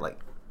little bit. Like,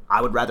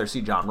 I would rather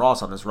see John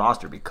Ross on this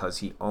roster because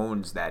he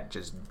owns that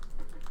just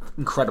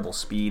incredible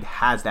speed,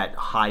 has that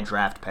high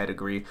draft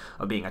pedigree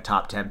of being a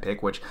top 10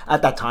 pick, which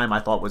at that time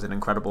I thought was an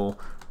incredible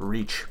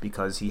reach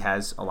because he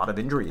has a lot of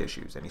injury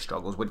issues and he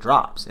struggles with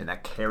drops, and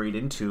that carried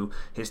into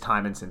his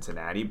time in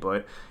Cincinnati.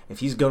 But if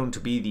he's going to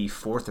be the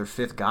fourth or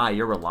fifth guy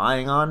you're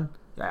relying on,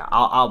 yeah,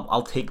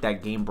 I'll take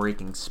that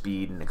game-breaking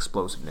speed and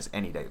explosiveness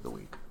any day of the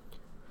week.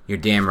 You're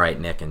damn right,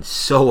 Nick, and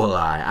so will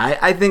I.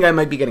 I think I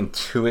might be getting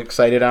too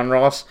excited on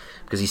Ross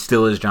because he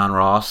still is John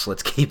Ross.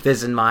 Let's keep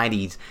this in mind.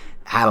 He's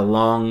had a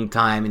long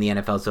time in the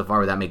NFL so far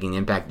without making an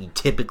impact.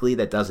 Typically,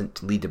 that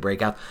doesn't lead to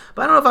breakout.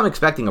 But I don't know if I'm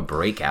expecting a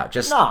breakout.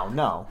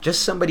 No.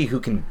 Just somebody who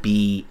can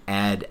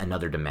add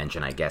another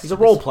dimension, I guess. He's a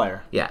role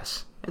player.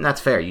 Yes, and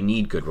that's fair. You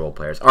need good role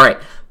players. All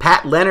right,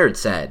 Pat Leonard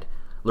said,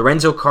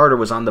 Lorenzo Carter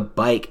was on the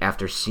bike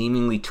after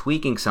seemingly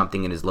tweaking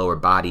something in his lower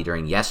body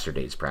during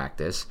yesterday's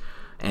practice.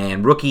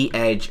 And rookie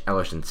edge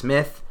Ellerson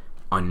Smith,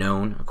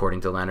 unknown, according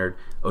to Leonard.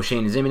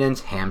 O'Shane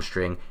Zimonen's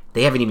hamstring.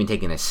 They haven't even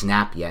taken a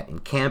snap yet in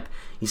camp.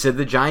 He said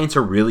the Giants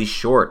are really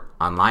short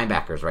on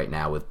linebackers right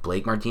now with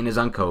Blake Martinez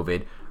on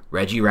COVID,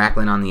 Reggie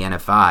Racklin on the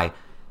NFI.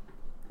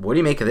 What do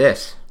you make of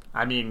this?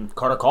 I mean,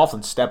 Carter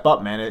Coughlin, step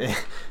up, man.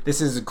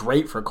 This is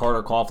great for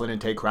Carter Coughlin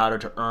and Tay Crowder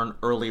to earn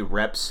early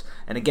reps.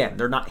 And again,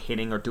 they're not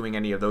hitting or doing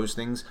any of those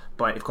things.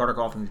 But if Carter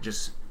Coughlin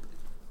just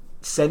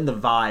send the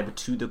vibe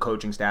to the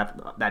coaching staff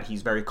that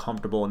he's very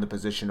comfortable in the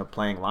position of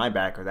playing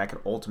linebacker, that could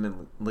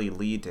ultimately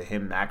lead to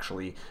him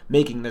actually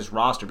making this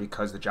roster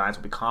because the Giants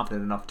will be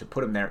confident enough to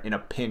put him there in a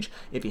pinch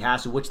if he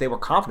has to, which they were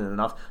confident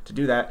enough to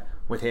do that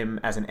with him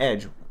as an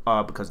edge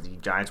because the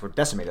Giants were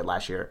decimated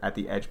last year at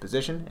the edge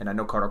position. And I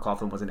know Carter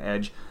Coughlin was an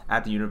edge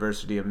at the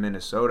University of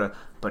Minnesota,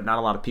 but not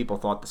a lot of people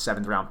thought the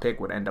 7th-round pick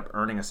would end up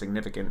earning a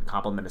significant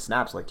complement of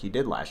snaps like he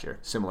did last year,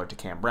 similar to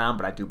Cam Brown,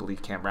 but I do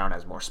believe Cam Brown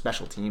has more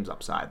special teams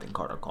upside than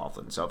Carter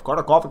Coughlin. So if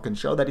Carter Coughlin can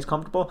show that he's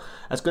comfortable,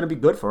 that's going to be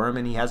good for him,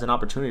 and he has an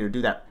opportunity to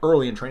do that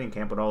early in training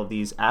camp with all of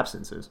these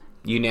absences.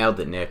 You nailed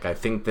it, Nick. I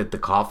think that the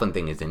Coughlin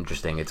thing is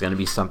interesting. It's going to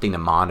be something to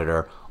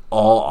monitor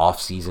all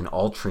offseason,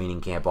 all training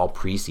camp, all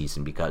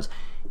preseason, because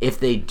if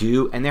they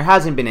do, and there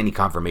hasn't been any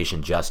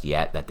confirmation just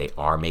yet that they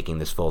are making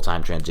this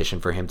full-time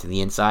transition for him to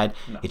the inside.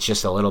 No. It's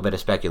just a little bit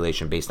of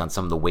speculation based on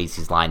some of the ways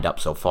he's lined up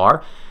so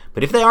far.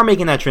 But if they are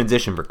making that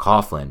transition for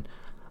Coughlin,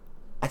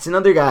 that's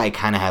another guy I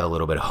kind of have a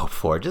little bit of hope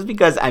for. Just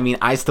because, I mean,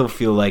 I still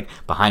feel like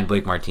behind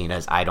Blake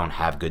Martinez, I don't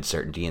have good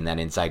certainty in that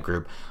inside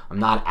group. I'm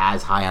not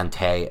as high on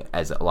Tay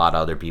as a lot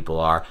of other people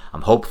are.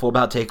 I'm hopeful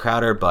about Tay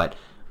Crowder, but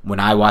when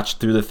I watched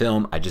through the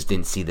film, I just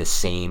didn't see the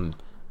same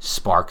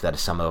spark that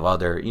some of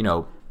other,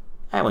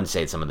 I wouldn't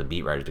say it's some of the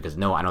beat writers because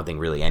I don't think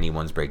really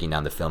anyone's breaking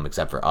down the film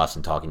except for us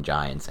and Talking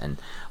Giants and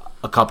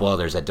a couple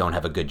others that don't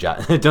have a good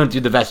job, don't do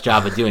the best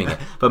job of doing it.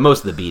 But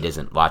most of the beat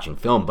isn't watching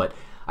film. But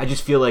I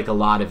just feel like a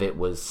lot of it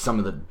was some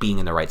of the being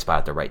in the right spot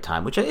at the right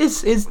time, which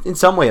is in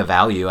some way a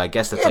value. I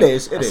guess that's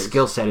a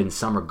skill set in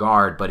some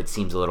regard, but it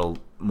seems a little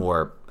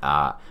more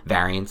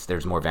variance.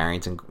 There's more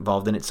variance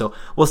involved in it. So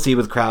we'll see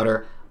with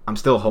Crowder. I'm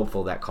still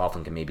hopeful that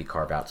Coughlin can maybe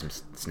carve out some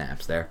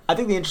snaps there. I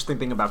think the interesting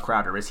thing about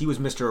Crowder is he was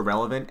Mr.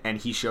 Irrelevant, and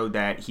he showed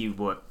that he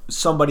was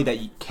somebody that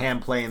can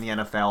play in the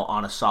NFL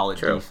on a solid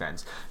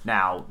defense.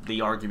 Now,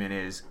 the argument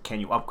is, can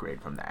you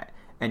upgrade from that?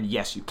 And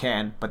yes, you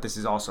can, but this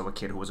is also a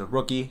kid who was a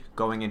rookie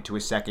going into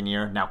his second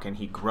year. Now, can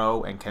he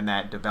grow, and can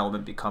that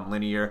development become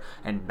linear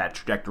and that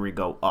trajectory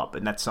go up?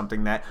 And that's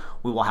something that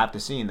we will have to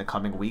see in the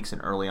coming weeks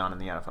and early on in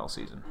the NFL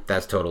season.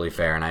 That's totally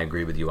fair, and I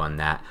agree with you on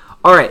that.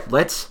 All right,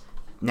 let's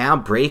now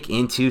break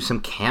into some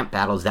camp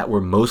battles that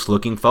we're most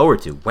looking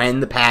forward to when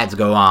the pads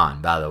go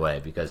on, by the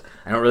way, because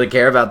I don't really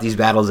care about these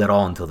battles at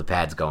all until the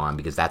pads go on,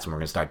 because that's when we're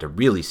going to start to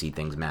really see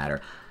things matter.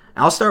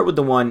 I'll start with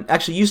the one,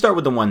 actually you start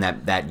with the one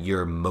that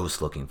you're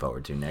most looking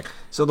forward to, Nick.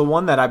 So the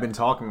one that I've been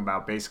talking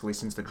about basically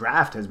since the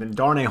draft has been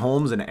Darnay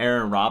Holmes and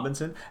Aaron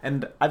Robinson,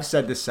 and I've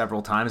said this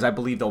several times, I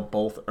believe they'll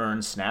both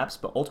earn snaps,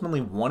 but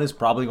ultimately one is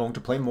probably going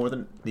to play more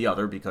than the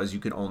other because you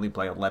can only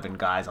play 11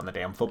 guys on the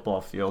damn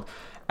football field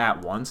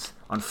at once.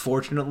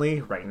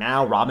 Unfortunately, right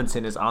now,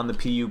 Robinson is on the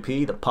PUP,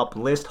 the PUP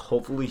list.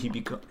 Hopefully he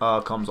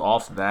comes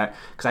off of that,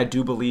 because I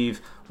do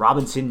believe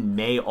Robinson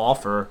may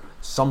offer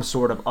some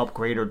sort of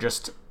upgrade or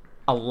just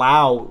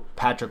allow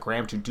Patrick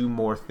Graham to do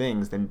more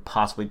things than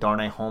possibly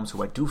Darnay Holmes,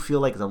 who I do feel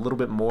like is a little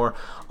bit more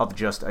of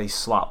just a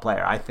slot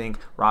player. I think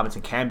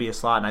Robinson can be a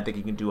slot, and I think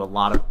he can do a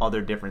lot of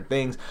other different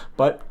things.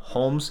 But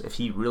Holmes, if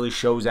he really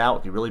shows out,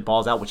 if he really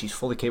balls out, which he's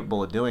fully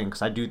capable of doing,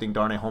 because I do think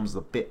Darnay Holmes is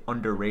a bit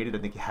underrated. I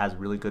think he has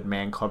really good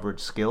man coverage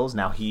skills.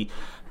 Now, he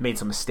made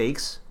some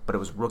mistakes, but it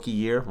was rookie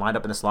year, lined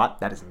up in the slot.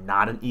 That is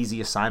not an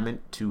easy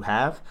assignment to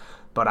have,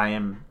 but I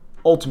am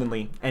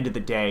ultimately, end of the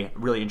day,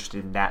 really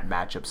interested in that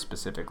matchup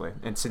specifically.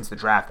 And since the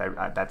draft,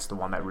 that's the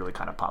one that really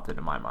kind of popped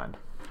into my mind.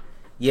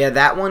 Yeah,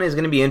 that one is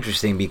going to be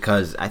interesting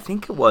because I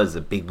think it was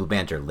a Big Blue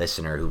Banter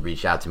listener who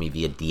reached out to me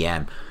via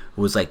DM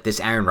who was like,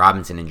 this Aaron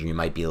Robinson injury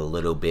might be a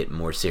little bit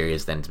more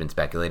serious than it's been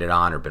speculated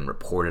on or been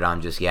reported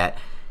on just yet.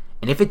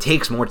 And if it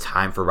takes more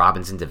time for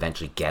Robinson to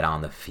eventually get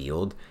on the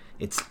field,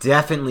 it's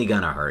definitely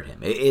going to hurt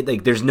him.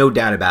 Like, there's no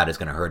doubt about it's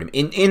going to hurt him.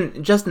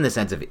 In just in the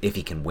sense of if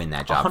he can win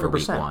that job for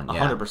week one.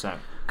 100%.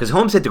 Because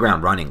Holmes hit the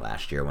ground running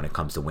last year when it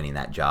comes to winning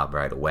that job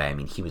right away. I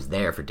mean, he was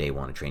there for day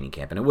one of training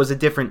camp, and it was a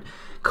different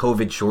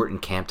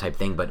COVID-shortened camp type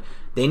thing, but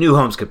they knew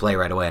Holmes could play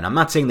right away. And I'm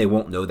not saying they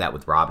won't know that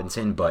with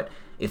Robinson, but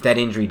if that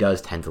injury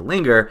does tend to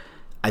linger,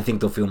 I think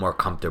they'll feel more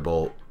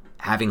comfortable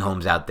having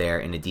Holmes out there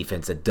in a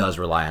defense that does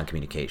rely on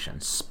communication.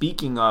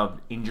 Speaking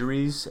of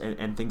injuries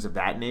and things of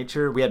that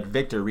nature, we had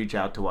Victor reach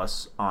out to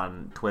us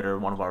on Twitter,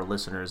 one of our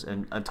listeners,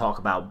 and talk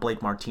about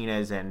Blake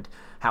Martinez and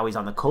how he's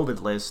on the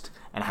COVID list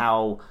and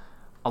how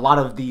a lot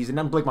of these, and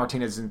then Blake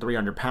Martinez isn't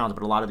 300 pounds,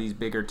 but a lot of these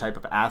bigger type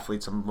of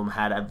athletes, some of them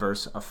had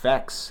adverse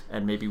effects,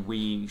 and maybe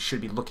we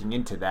should be looking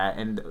into that.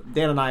 And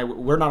Dan and I,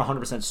 we're not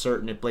 100%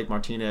 certain if Blake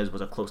Martinez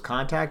was a close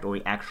contact or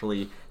he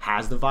actually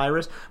has the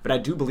virus, but I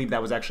do believe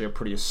that was actually a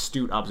pretty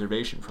astute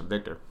observation from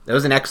Victor. That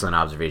was an excellent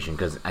observation,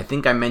 because I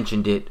think I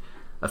mentioned it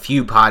a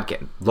few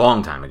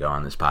long time ago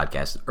on this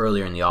podcast,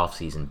 earlier in the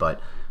offseason, but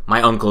my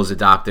uncle is a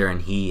doctor,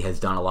 and he has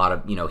done a lot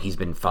of, he's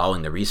been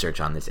following the research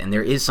on this, and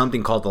there is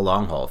something called the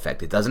long haul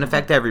effect. It doesn't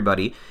affect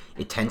everybody.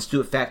 It tends to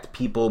affect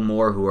people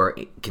more who are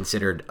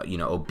considered,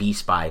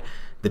 obese by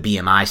the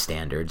BMI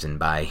standards and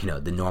by,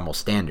 the normal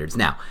standards.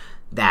 Now,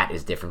 that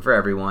is different for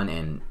everyone,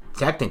 and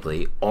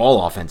technically,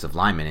 all offensive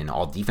linemen and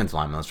all defensive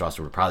linemen on this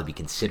roster would probably be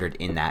considered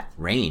in that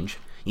range,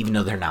 even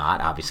though they're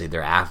not. Obviously,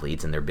 they're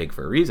athletes, and they're big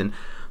for a reason.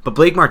 But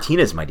Blake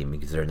Martinez might even be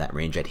considered in that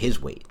range at his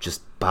weight,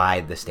 just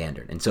by the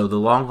standard. And so the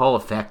long haul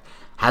effect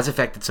has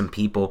affected some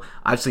people.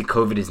 Obviously,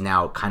 COVID is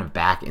now kind of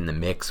back in the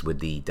mix with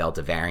the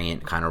Delta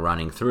variant kind of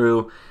running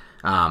through.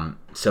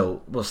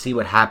 So we'll see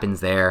what happens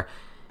there.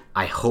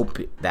 I hope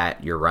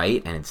that you're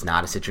right and it's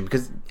not a situation,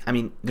 because,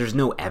 there's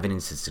no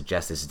evidence to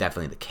suggest this is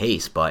definitely the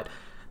case, but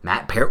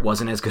Matt Parrott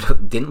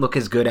didn't look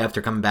as good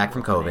after coming back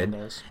from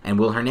COVID, and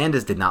Will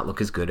Hernandez did not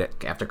look as good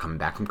after coming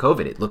back from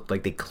COVID. It looked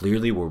like they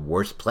clearly were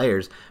worse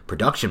players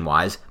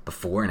production-wise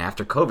before and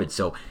after COVID.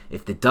 So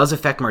if it does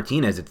affect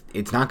Martinez,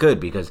 it's not good,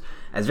 because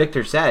as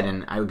Victor said,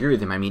 and I agree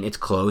with him, it's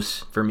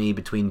close for me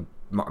between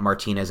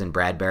Martinez and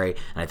Bradbury,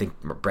 and I think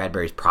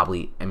Bradbury's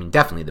probably,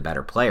 definitely the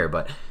better player,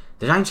 but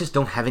the Giants just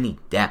don't have any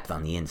depth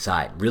on the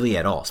inside, really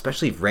at all,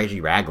 especially if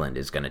Reggie Ragland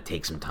is going to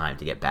take some time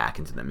to get back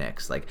into the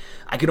mix. Like,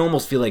 I could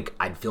almost feel like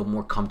I'd feel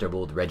more comfortable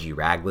with Reggie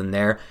Ragland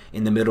there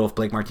in the middle if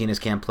Blake Martinez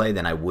can't play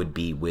than I would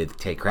be with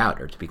Tay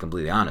Crowder, to be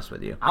completely honest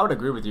with you. I would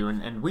agree with you,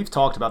 and we've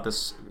talked about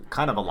this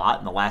kind of a lot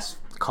in the last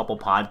couple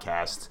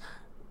podcasts.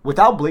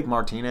 Without Blake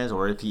Martinez,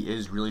 or if he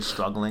is really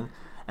struggling,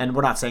 and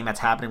we're not saying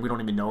that's happening, we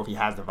don't even know if he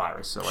has the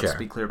virus, so let's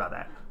be clear about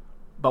that.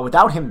 But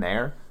without him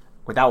there,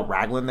 without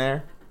Ragland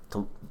there,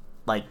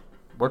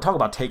 we're talking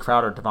about Tay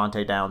Crowder,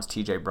 Devontae Downs,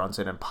 T.J.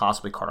 Brunson, and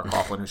possibly Carter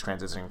Coughlin, who's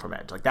transitioning from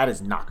edge. That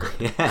is not good.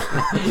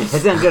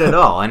 It's not good at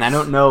all. And I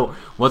don't know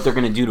what they're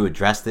going to do to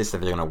address this, if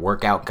they're going to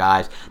work out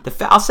guys.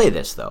 I'll say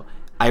this, though.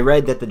 I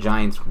read that the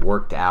Giants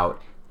worked out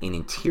an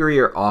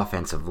interior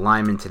offensive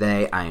lineman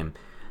today. I am,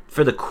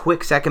 for the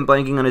quick second,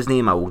 blanking on his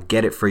name. I will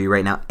get it for you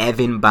right now.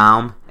 Evan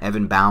Baum.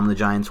 The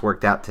Giants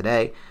worked out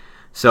today.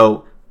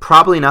 So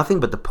probably nothing,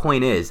 but the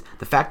point is,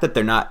 the fact that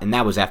they're not, and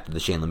that was after the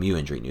Shane Lemieux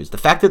injury news, the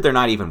fact that they're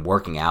not even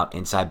working out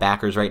inside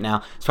backers right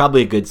now is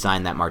probably a good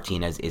sign that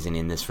Martinez isn't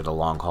in this for the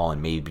long haul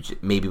and maybe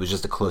it was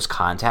just a close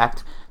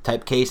contact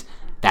type case.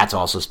 That's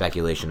also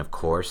speculation, of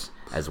course,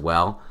 as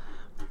well.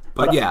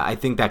 But yeah, I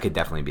think that could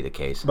definitely be the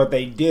case. But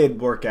they did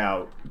work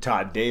out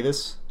Todd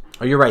Davis.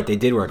 Oh, you're right. They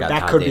did work out Todd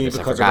Davis. That could be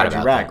because of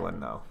Reggie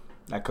Ragland, though.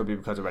 That could be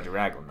because of Reggie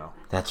Ragland, though.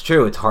 That's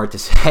true. It's hard to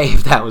say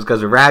if that was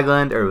because of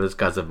Ragland or it was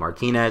because of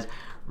Martinez.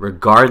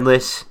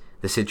 Regardless,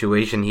 the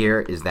situation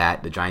here is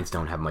that the Giants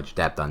don't have much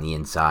depth on the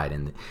inside,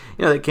 and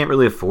they can't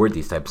really afford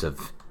these types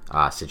of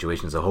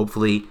situations. So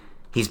hopefully,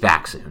 he's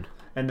back soon.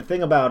 And the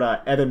thing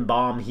about Evan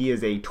Baum, he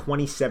is a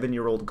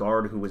 27-year-old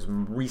guard who was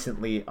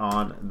recently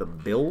on the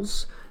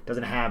Bills.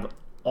 Doesn't have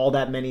all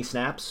that many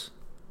snaps,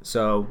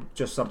 so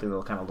just something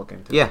they'll kind of look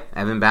into. Yeah,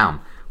 Evan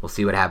Baum. We'll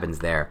see what happens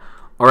there.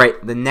 All right,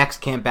 the next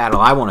camp battle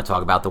I want to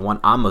talk about, the one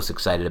I'm most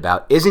excited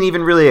about, isn't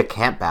even really a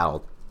camp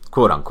battle,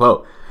 quote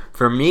unquote.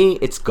 For me,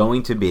 it's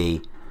going to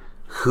be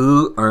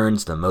who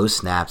earns the most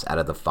snaps out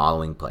of the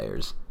following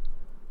players: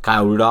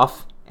 Kyle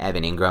Rudolph,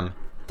 Evan Ingram,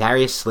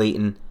 Darius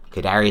Slayton,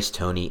 Kadarius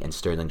Toney, and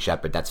Sterling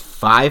Shepard. That's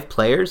 5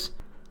 players,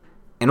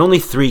 and only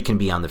 3 can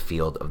be on the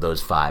field of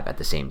those 5 at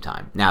the same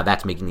time. Now,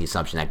 that's making the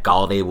assumption that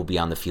Golladay will be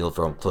on the field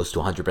for close to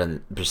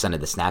 100%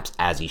 of the snaps,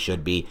 as he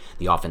should be.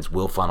 The offense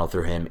will funnel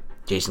through him.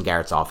 Jason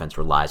Garrett's offense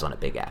relies on a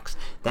big X.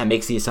 That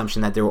makes the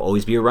assumption that there will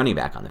always be a running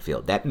back on the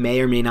field. That may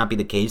or may not be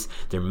the case.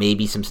 There may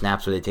be some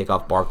snaps where they take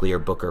off Barkley or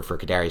Booker for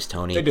Kadarius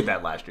Toney. They did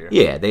that last year.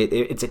 Yeah,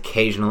 it's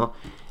occasional.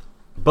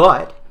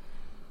 But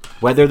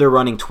whether they're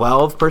running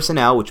 12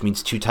 personnel, which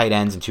means 2 tight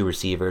ends and 2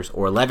 receivers,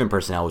 or 11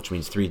 personnel, which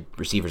means 3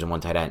 receivers and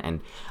 1 tight end,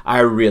 and I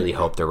really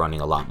hope they're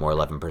running a lot more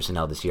 11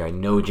 personnel this year. I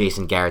know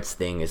Jason Garrett's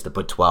thing is to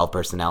put 12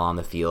 personnel on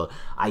the field.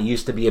 I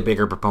used to be a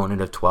bigger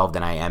proponent of 12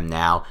 than I am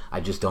now.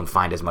 I just don't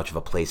find as much of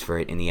a place for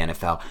it in the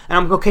NFL. And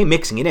I'm okay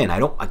mixing it in. I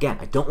don't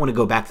want to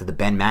go back to the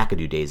Ben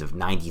McAdoo days of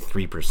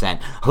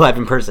 93%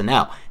 11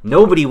 personnel.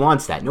 Nobody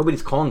wants that.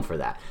 Nobody's calling for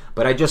that.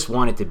 But I just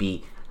want it to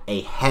be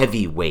a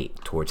heavy weight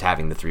towards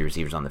having the 3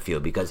 receivers on the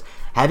field, because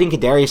having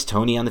Kadarius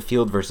Toney on the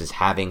field versus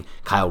having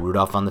Kyle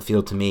Rudolph on the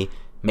field, to me,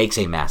 makes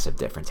a massive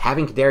difference.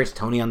 Having Kadarius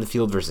Toney on the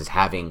field versus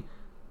having,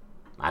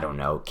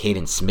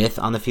 Caden Smith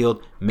on the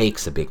field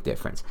makes a big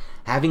difference.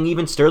 Having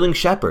even Sterling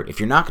Shepard, if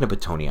you're not going to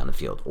put Toney on the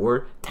field,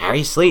 or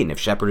Darius Slayton, if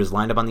Shepard is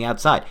lined up on the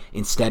outside,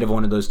 instead of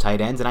one of those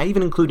tight ends, and I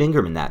even include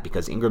Ingram in that,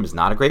 because Ingram is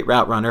not a great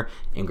route runner.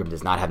 Ingram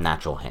does not have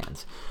natural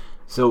hands.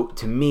 So,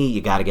 to me, you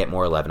got to get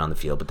more 11 on the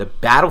field. But the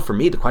battle for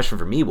me, the question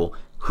for me,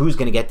 who's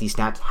going to get these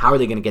snaps? How are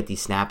they going to get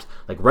these snaps?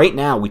 Like, right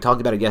now, we talked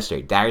about it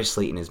yesterday. Darius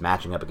Slayton is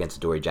matching up against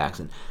Adoree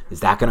Jackson. Is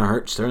that going to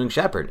hurt Sterling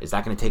Shepard? Is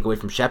that going to take away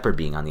from Shepard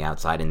being on the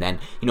outside? And then,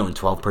 in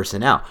 12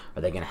 personnel,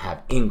 are they going to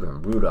have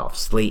Ingram, Rudolph,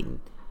 Slayton,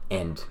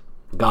 and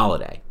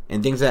Golladay,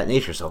 and things of that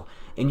nature? So,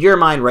 in your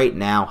mind right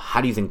now,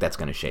 how do you think that's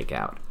going to shake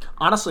out?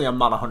 Honestly, I'm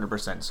not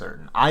 100%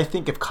 certain. I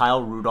think if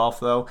Kyle Rudolph,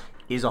 though,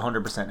 is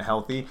 100%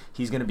 healthy,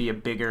 he's going to be a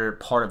bigger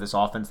part of this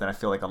offense than I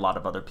feel like a lot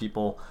of other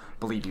people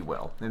believe he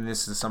will. And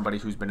this is somebody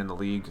who's been in the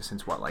league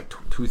since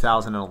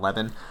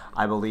 2011,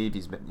 I believe.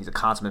 He's a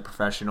consummate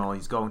professional.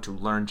 He's going to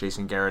learn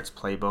Jason Garrett's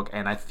playbook,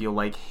 and I feel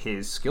like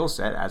his skill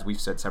set, as we've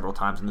said several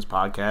times in this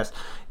podcast,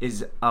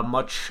 is a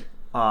much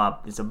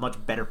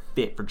better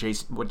fit for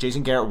what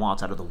Jason Garrett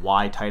wants out of the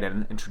Y tight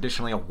end. And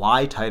traditionally, a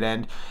Y tight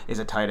end is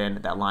a tight end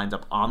that lines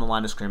up on the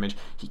line of scrimmage.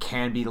 He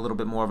can be a little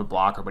bit more of a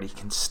blocker, but he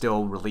can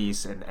still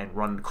release and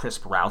run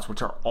crisp routes,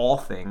 which are all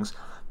things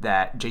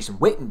that Jason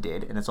Witten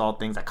did, and it's all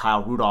things that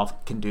Kyle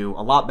Rudolph can do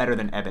a lot better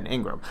than Evan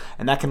Ingram.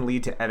 And that can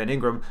lead to Evan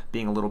Ingram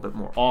being a little bit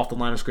more off the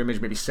line of scrimmage,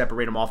 maybe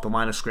separate him off the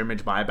line of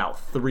scrimmage by about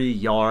 3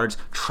 yards,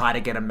 try to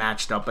get him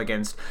matched up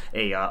against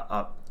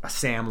a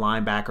Sam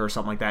linebacker or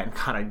something like that, and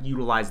kind of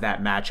utilize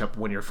that matchup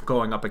when you're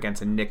going up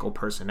against a nickel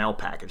personnel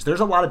package. There's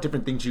a lot of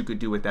different things you could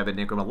do with Evan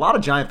Ingram. A lot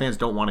of Giant fans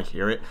don't want to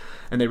hear it,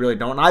 and they really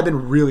don't. And I've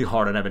been really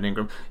hard on Evan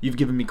Ingram. You've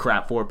given me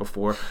crap for it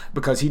before,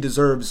 because he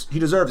deserves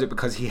it,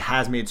 because he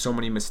has made so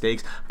many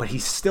mistakes, but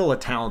he's still a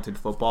talented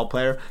football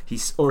player.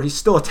 He's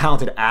still a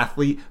talented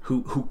athlete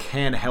who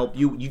can help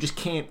you. You just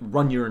can't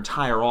run your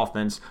entire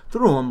offense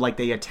through him like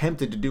they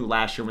attempted to do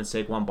last year when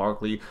Saquon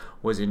Barkley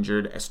was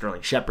injured,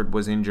 Sterling Shepard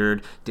was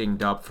injured,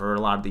 dinged up for a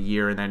lot of the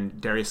year, and then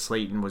Darius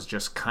Slayton was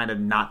just kind of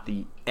not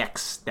the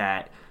X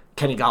that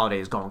Kenny Golladay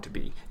is going to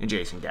be in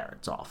Jason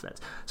Garrett's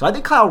offense. So I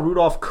think Kyle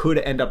Rudolph could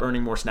end up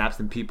earning more snaps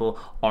than people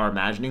are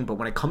imagining, but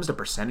when it comes to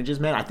percentages,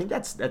 man, I think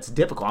that's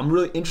difficult. I'm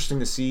really interested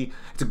to see.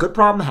 It's a good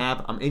problem to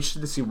have. I'm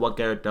interested to see what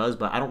Garrett does,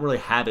 but I don't really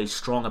have a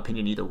strong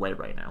opinion either way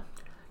right now.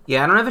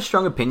 Yeah, I don't have a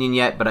strong opinion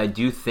yet, but I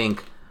do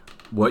think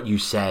what you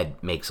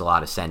said makes a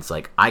lot of sense.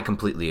 Like, I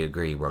completely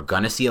agree. We're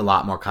going to see a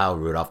lot more Kyle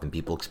Rudolph than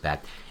people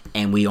expect,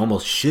 and we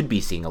almost should be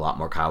seeing a lot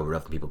more Kyle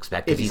Rudolph than people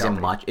expect if he's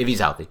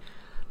healthy.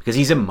 Because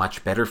he's a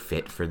much better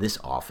fit for this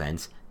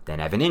offense than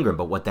Evan Ingram.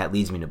 But what that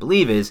leads me to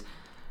believe is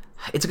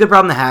it's a good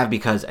problem to have,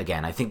 because,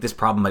 again, I think this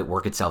problem might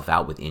work itself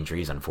out with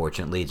injuries.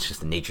 Unfortunately, it's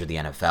just the nature of the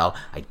NFL.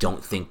 I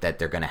don't think that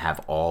they're going to have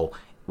all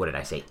what did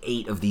I say?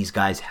 8 of these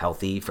guys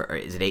healthy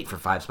is it 8 for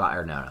 5 spots?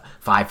 Or no,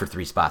 5 for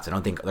 3 spots. I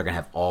don't think they're going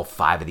to have all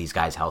 5 of these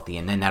guys healthy.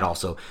 And then that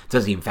also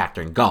doesn't even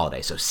factor in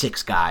Golladay. So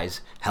 6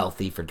 guys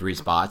healthy for 3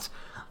 spots.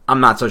 I'm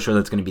not so sure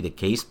that's going to be the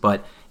case,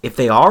 but if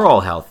they are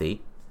all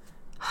healthy,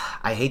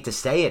 I hate to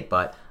say it,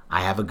 but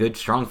I have a good,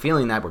 strong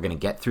feeling that we're going to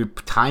get through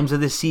times of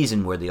this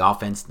season where the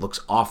offense looks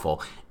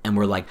awful, and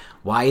we're like,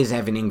 why is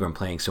Evan Ingram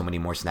playing so many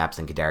more snaps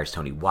than Kadarius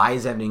Toney? Why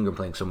is Evan Ingram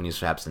playing so many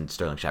snaps than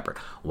Sterling Shepard?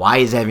 Why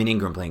is Evan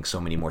Ingram playing so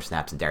many more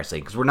snaps than Darius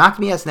Slayton? Because we're not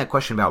going to be asking that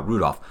question about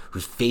Rudolph,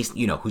 who's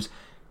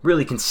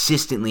really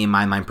consistently, in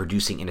my mind,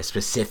 producing in a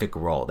specific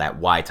role, that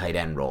wide tight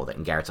end role that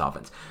in Garrett's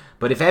offense.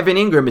 But if Evan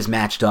Ingram is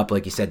matched up,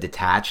 like you said,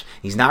 detached,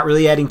 he's not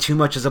really adding too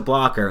much as a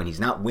blocker, and he's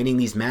not winning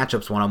these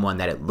matchups one-on-one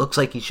that it looks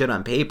like he should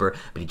on paper,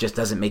 but he just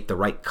doesn't make the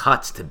right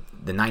cuts, to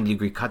the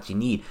 90-degree cuts you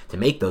need to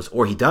make those,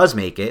 or he does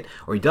make it,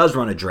 or he does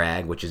run a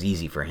drag, which is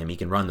easy for him. He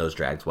can run those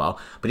drags well,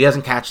 but he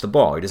doesn't catch the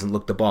ball, or he doesn't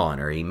look the ball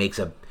in, or he makes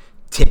a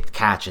tipped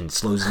catch and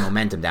slows his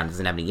momentum down,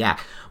 doesn't have any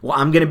yak. Well,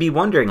 I'm going to be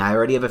wondering, I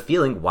already have a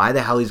feeling, why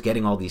the hell he's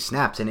getting all these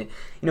snaps. And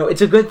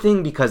it's a good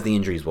thing because the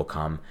injuries will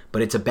come,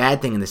 but it's a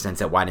bad thing in the sense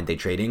that why didn't they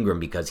trade Ingram?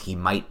 Because he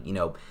might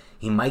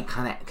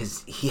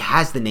because he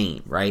has the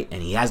name, right?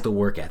 And he has the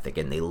work ethic,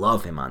 and they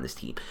love him on this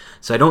team.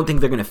 So I don't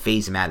think they're going to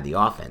phase him out of the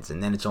offense.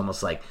 And then it's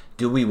almost like,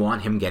 do we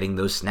want him getting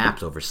those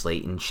snaps over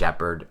Slayton,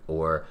 Shepard,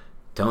 or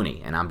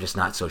Toney? And I'm just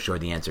not so sure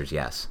the answer is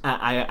yes.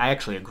 I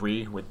actually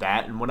agree with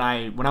that. And when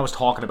I was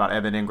talking about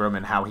Evan Ingram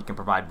and how he can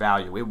provide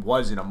value, it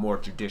was in a more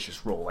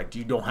judicious role. Like,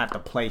 you don't have to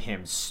play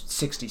him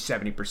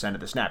 60-70% of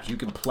the snaps. You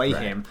can play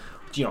him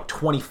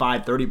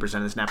 25-30%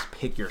 of the snaps,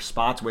 pick your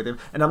spots with him.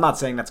 And I'm not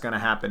saying that's going to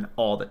happen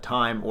all the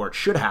time, or it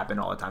should happen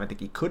all the time. I think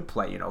he could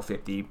play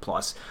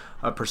 50+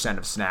 %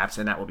 of snaps,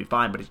 and that will be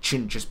fine, but it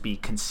shouldn't just be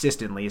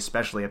consistently,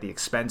 especially at the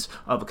expense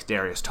of a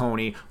Kadarius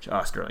Toney,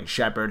 Sterling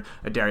Shepard,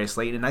 Darius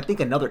Slayton. And I think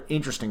another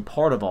interesting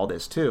part of all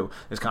this too,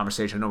 this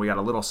conversation, I know we got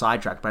a little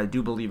sidetracked, but I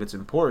do believe it's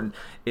important,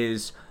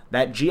 is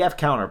that GF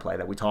counterplay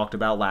that we talked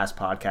about last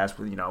podcast,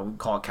 with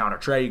call it counter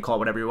trade, you call it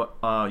whatever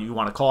you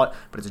want to call it,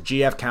 but it's a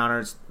GF counter.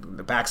 It's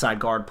the backside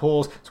guard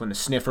pulls. It's when the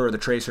sniffer, or the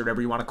tracer,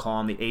 whatever you want to call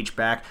him, the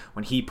H-back,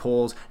 when he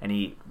pulls and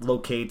he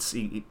locates,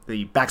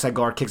 the backside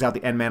guard kicks out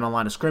the end man on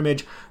line of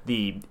scrimmage.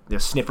 The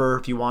sniffer,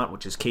 if you want,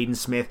 which is Caden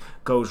Smith,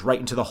 goes right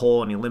into the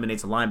hole and he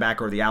eliminates the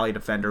linebacker or the alley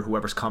defender,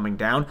 whoever's coming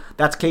down.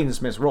 That's Caden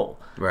Smith's role.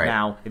 Right.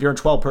 Now, if you're in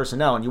 12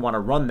 personnel and you want to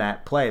run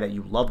that play that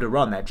you love to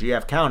run, that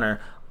GF counter,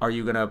 are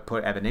you going to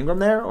put Evan Ingram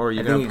there, or are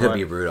you going to put... it could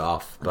be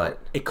Rudolph, but...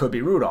 It could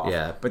be Rudolph.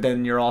 Yeah. But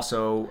then you're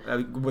also...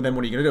 well, then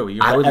what are you going to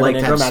do? I would Evan like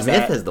to have Ingram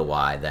Smith as the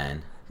Y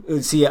then.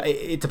 See,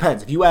 it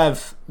depends. If you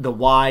have the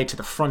Y to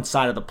the front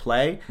side of the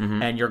play,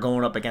 and you're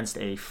going up against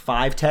a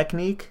 5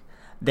 technique,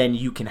 then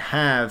you can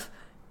have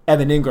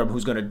Evan Ingram,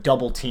 who's going to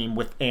double team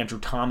with Andrew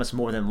Thomas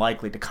more than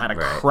likely to kind of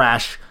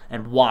crash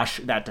and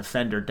wash that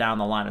defender down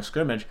the line of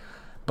scrimmage.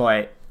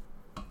 But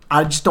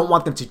I just don't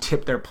want them to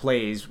tip their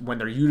plays when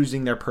they're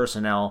using their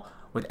personnel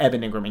with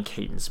Evan Ingram and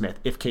Caden Smith,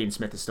 if Caden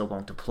Smith is still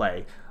going to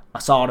play a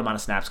solid amount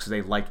of snaps because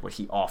they liked what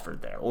he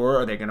offered there.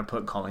 Or are they going to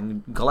put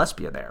Colin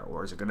Gillespie there?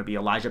 Or is it going to be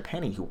Elijah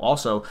Penny, who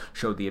also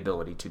showed the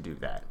ability to do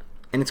that?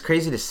 And it's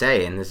crazy to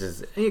say, and this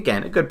is,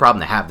 again, a good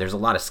problem to have. There's a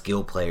lot of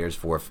skill players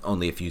for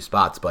only a few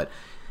spots, but,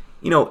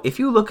 if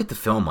you look at the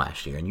film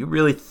last year and you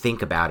really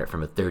think about it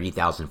from a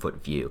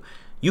 30,000-foot view,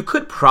 you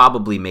could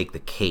probably make the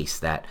case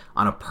that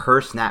on a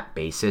per-snap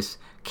basis,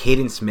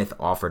 Caden Smith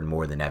offered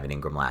more than Evan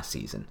Ingram last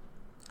season.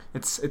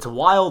 It's a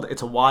wild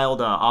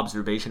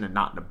observation, and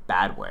not in a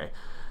bad way,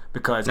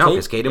 because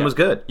Caden was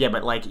good. Yeah,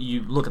 but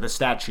you look at the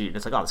stat sheet, and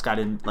it's like, oh, this guy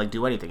didn't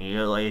do anything.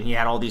 He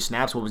had all these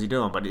snaps. What was he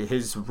doing? But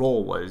his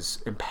role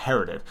was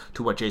imperative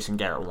to what Jason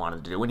Garrett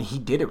wanted to do, and he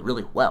did it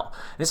really well.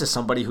 This is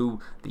somebody who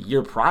the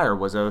year prior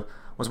was a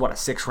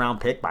 6th-round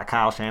pick by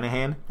Kyle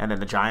Shanahan, and then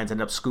the Giants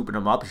ended up scooping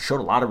him up. He showed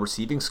a lot of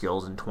receiving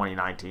skills in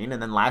 2019,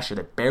 and then last year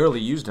they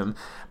barely used him,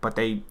 but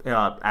they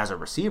as a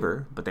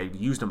receiver, but they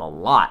used him a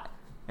lot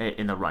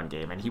in the run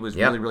game, and he was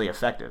really, really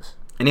effective.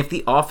 And if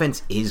the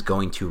offense is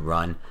going to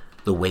run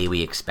the way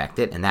we expect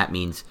it, and that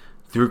means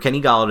through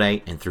Kenny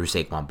Golladay and through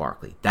Saquon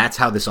Barkley, that's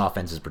how this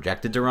offense is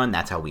projected to run,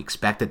 that's how we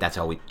expect it, that's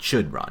how we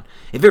should run.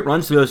 If it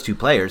runs through those 2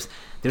 players,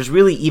 there's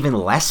really even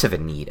less of a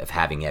need of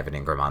having Evan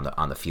Ingram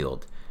on the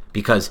field,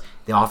 because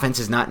the offense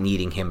is not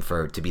needing him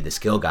to be the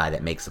skill guy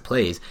that makes the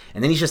plays,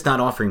 and then he's just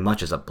not offering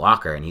much as a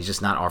blocker, and he's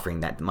just not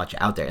offering that much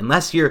out there,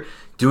 unless you're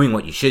doing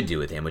what you should do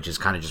with him, which is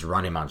kind of just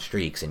run him on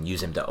streaks and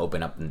use him to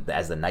open up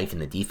as the knife in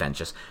the defense,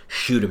 just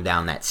shoot him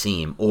down that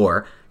seam,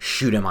 or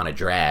shoot him on a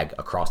drag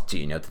across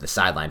to the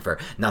sideline for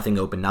nothing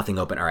open.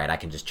 All right, I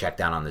can just check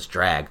down on this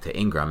drag to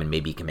Ingram, and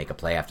maybe he can make a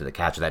play after the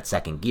catch of that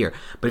second gear.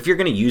 But if you're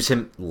going to use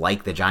him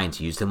like the Giants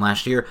used him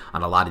last year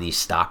on a lot of these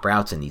stop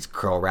routes and these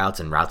curl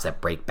routes and routes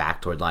that break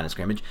back toward line of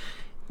scrimmage,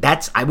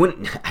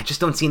 I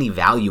just don't see any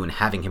value in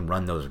having him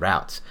run those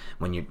routes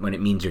when it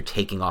means you're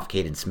taking off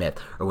Caden Smith,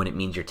 or when it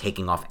means you're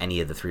taking off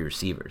any of the 3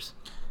 receivers.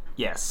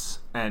 Yes,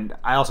 and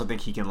I also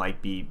think he can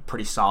be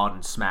pretty solid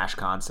in smash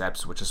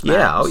concepts, which is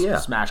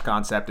smash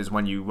concept is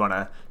when you run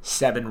a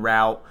 7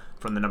 route,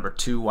 from the number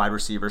 2 wide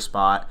receiver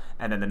spot,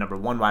 and then the number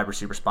 1 wide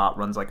receiver spot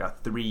runs like a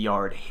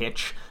 3-yard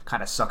hitch,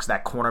 kind of sucks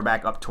that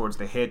cornerback up towards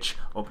the hitch,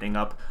 opening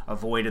up a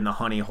void in the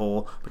honey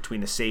hole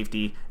between the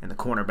safety and the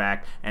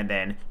cornerback, and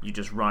then you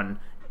just run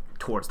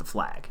towards the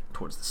flag,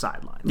 towards the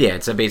sideline. Yeah,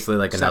 it's basically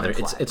like another,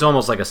 it's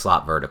almost like a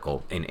slot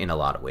vertical in a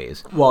lot of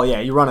ways. Well, yeah,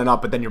 you're running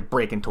up, but then you're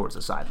breaking towards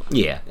the sideline.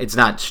 Yeah, it's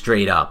not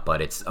straight up,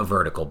 but it's a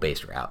vertical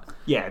based route.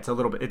 Yeah, it's a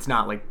little bit, it's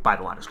not like by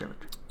the line of scrimmage.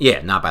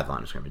 Yeah, not by the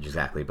line of scrimmage,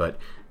 exactly, but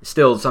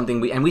still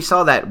something we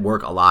saw that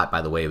work a lot,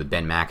 by the way, with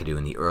Ben McAdoo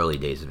in the early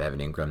days of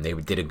Evan Ingram. They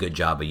did a good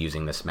job of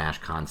using the smash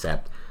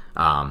concept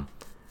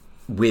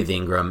with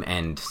Ingram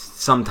and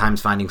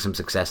sometimes finding some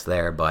success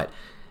there, but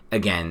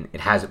again,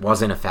 it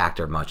wasn't a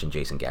factor much in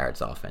Jason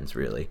Garrett's offense,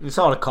 really. You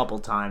saw it a couple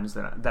times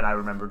that I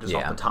remember just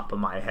off the top of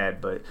my head,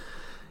 but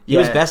he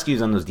was best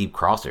used on those deep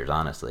crossers,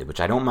 honestly, which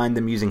I don't mind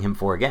them using him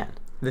for again.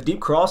 The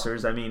deep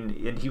crossers, I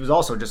mean, and he was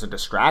also just a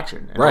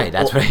distraction. Right,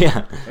 that's right,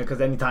 yeah.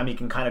 Because anytime he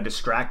can kind of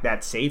distract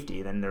that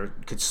safety, then there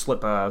could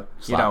slip a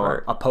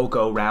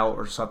poco route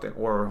or something,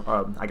 or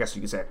I guess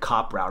you could say a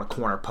cop route, a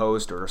corner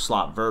post, or a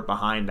slot vert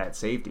behind that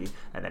safety,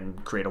 and then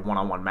create a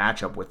one-on-one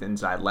matchup with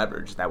inside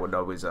leverage. That would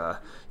always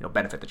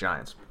benefit the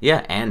Giants.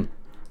 Yeah, and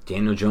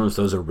Daniel Jones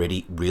throws a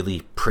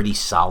really pretty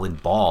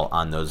solid ball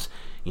on those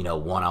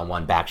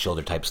one-on-one back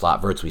shoulder type slot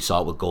verts. We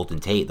saw it with Golden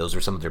Tate. Those are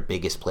some of their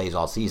biggest plays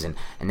all season.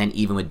 And then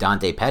even with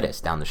Dante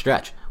Pettis down the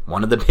stretch.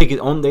 One of the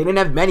biggest, they didn't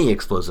have many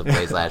explosive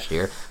plays last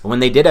year, but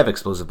when they did have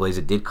explosive plays,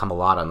 it did come a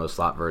lot on those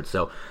slot verts.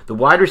 So the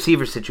wide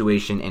receiver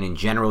situation and in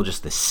general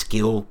just the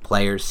skill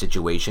player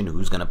situation,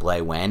 who's going to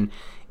play when,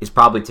 is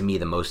probably to me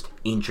the most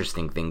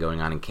interesting thing going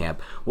on in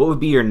camp. What would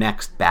be your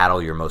next battle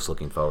you're most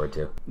looking forward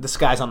to? This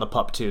guy's on the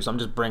pup too, so I'm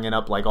just bringing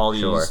up like all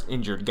these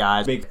injured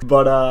guys.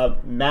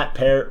 But Matt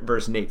Parrott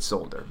versus Nate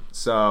Solder.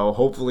 So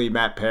hopefully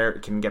Matt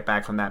Parrott can get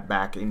back from that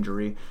back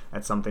injury.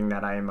 That's something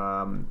that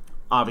I'm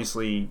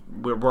obviously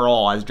we're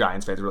all as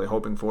Giants fans really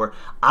hoping for.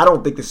 I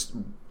don't think this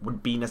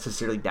would be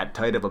necessarily that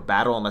tight of a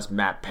battle unless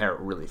Matt Parrott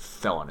really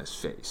fell on his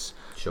face.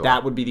 Sure.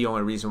 That would be the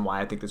only reason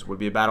why I think this would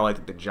be a battle. I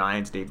think the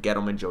Giants, Dave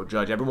Gettleman, Joe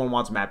Judge, everyone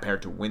wants Matt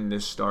Parrott to win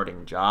this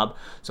starting job.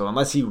 So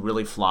unless he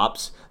really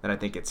flops, then I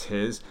think it's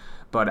his.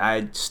 But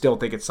I still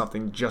think it's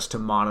something just to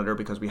monitor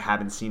because we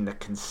haven't seen the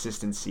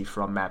consistency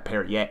from Matt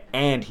Parrott yet,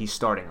 and he's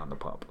starting on the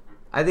pup.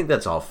 I think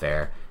that's all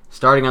fair.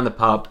 Starting on the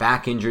pup,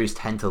 back injuries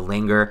tend to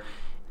linger.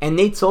 And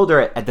Nate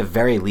Solder, at the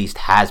very least,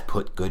 has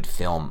put good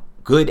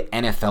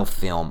NFL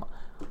film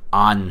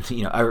on,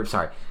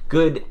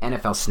 good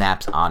NFL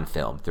snaps on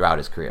film throughout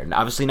his career. And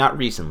obviously not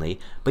recently,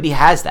 but he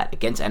has that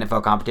against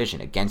NFL competition,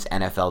 against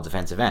NFL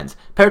defensive ends.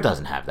 Parrott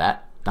doesn't have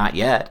that. Not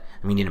yet.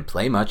 I mean, he didn't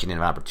play much. He didn't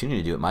have an opportunity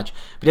to do it much.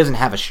 But he doesn't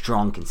have a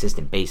strong,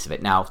 consistent base of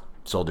it. Now,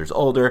 Solder's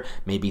older.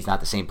 Maybe he's not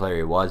the same player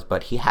he was,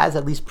 but he has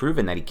at least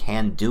proven that he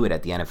can do it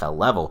at the NFL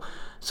level.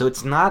 So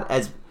it's not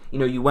as,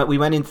 we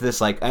went into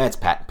this like, it's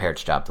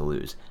Parrott's job to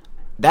lose.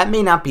 That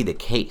may not be the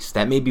case.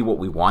 That may be what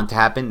we want to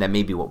happen. That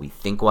may be what we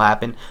think will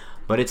happen.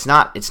 But it's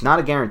not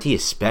a guarantee,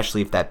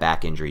 especially if that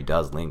back injury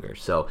does linger.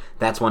 So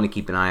that's one to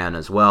keep an eye on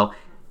as well.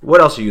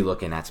 What else are you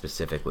looking at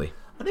specifically?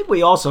 I think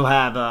we also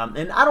have,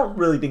 and I don't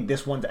really think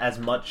this one's as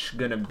much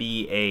going to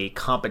be a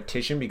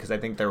competition because I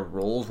think their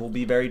roles will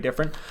be very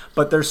different.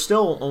 But there's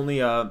still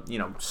only a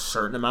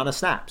certain amount of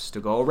snaps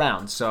to go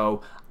around.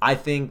 So I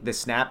think the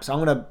snaps,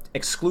 I'm going to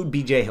exclude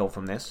B.J. Hill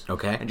from this.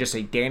 Okay. And just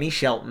say Danny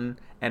Shelton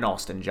and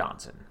Austin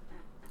Johnson.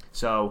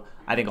 So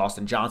I think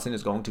Austin Johnson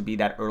is going to be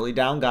that early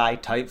down guy,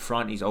 tight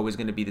front. He's always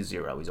going to be the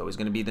zero. He's always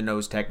going to be the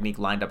nose technique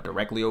lined up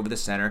directly over the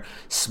center,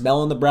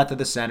 smelling the breath of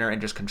the center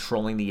and just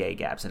controlling the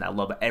A-gaps. And I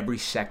love every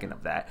second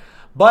of that.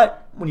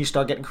 But when you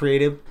start getting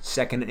creative,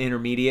 second and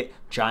intermediate,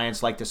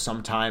 Giants like to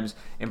sometimes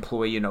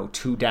employ,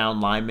 2 down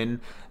linemen,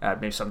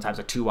 maybe sometimes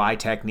a 2-eye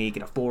technique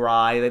and a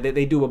 4-eye.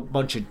 They do a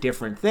bunch of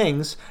different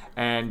things.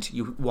 And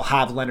you will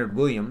have Leonard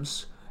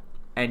Williams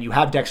and you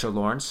have Dexter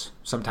Lawrence.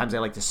 Sometimes they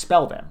like to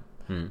spell them.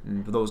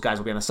 Those guys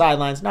will be on the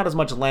sidelines. Not as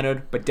much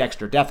Leonard, but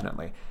Dexter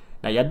definitely.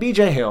 Now you have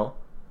B.J. Hill.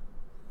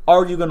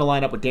 Are you going to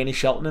line up with Danny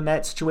Shelton in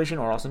that situation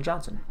or Austin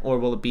Johnson? Or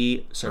will it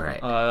be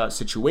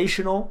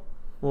situational?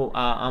 Well,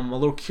 I'm a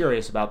little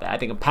curious about that. I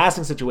think in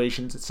passing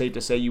situations, it's safe to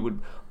say you would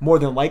more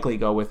than likely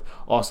go with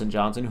Austin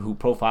Johnson, who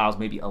profiles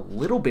maybe a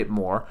little bit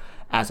more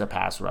as a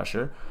pass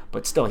rusher,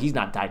 but still he's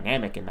not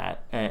dynamic in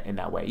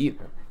that way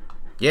either.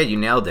 Yeah, you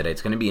nailed it.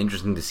 It's going to be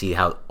interesting to see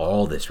how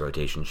all this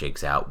rotation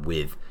shakes out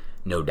with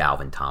no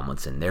Dalvin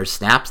Tomlinson. There's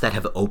snaps that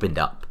have opened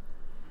up.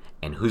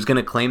 And who's going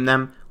to claim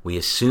them? We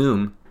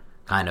assume,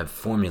 kind of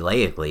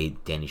formulaically,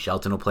 Danny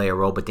Shelton will play a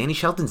role, but Danny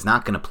Shelton's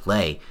not going to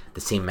play the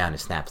same amount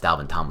of snaps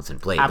Dalvin Tomlinson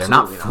played.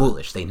 Absolutely. They're not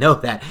foolish. They know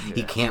that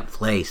he can't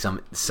play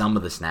some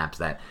of the snaps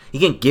that he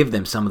can't give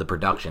them some of the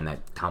production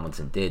that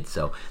Tomlinson did.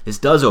 So this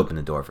does open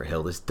the door for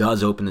Hill. This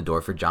does open the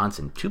door for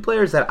Johnson. 2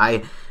 players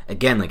that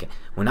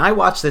when I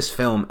watch this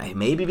film,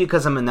 maybe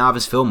because I'm a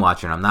novice film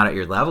watcher and I'm not at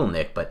your level,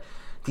 Nick, but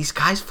these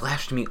guys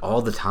flash to me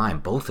all the time,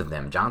 both of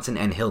them, Johnson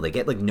and Hill. They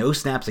get like no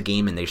snaps a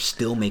game and they're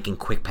still making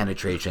quick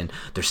penetration.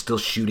 They're still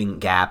shooting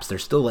gaps. They're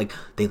still like,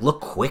 they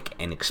look quick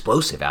and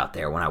explosive out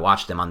there when I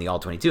watch them on the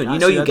All-22.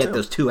 And you get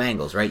those two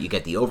angles, right? You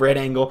get the overhead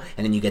angle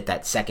and then you get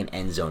that second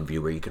end zone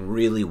view where you can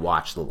really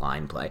watch the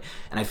line play.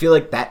 And I feel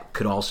like that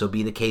could also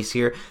be the case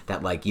here,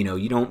 that like, we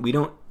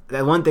don't,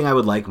 that one thing I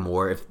would like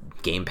more if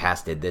Game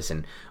Pass did this,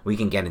 and we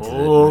can get into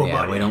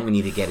we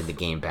need to get into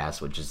Game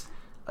Pass, which is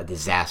a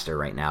disaster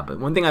right now. But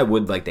one thing I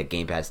would like that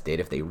Game Pass did,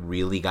 if they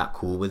really got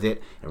cool with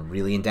it and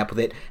really in depth with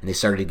it, and they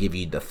started to give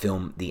you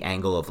the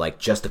angle of like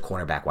just the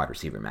cornerback wide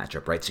receiver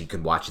matchup, right? So you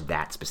can watch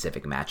that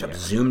specific matchup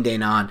zoomed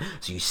in on,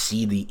 so you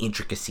see the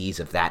intricacies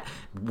of that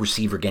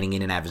receiver getting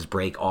in and out of his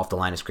break, off the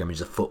line of scrimmage,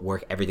 the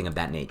footwork, everything of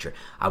that nature.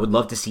 I would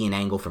love to see an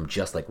angle from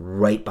just like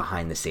right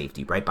behind the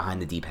safety, right behind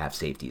the deep half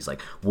safeties.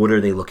 Like, what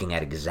are they looking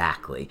at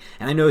exactly?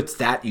 And I know it's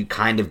that you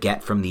kind of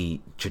get from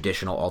the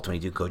traditional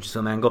All-22 coaches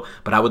film angle,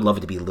 but I would love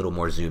it to be a little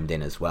more zoomed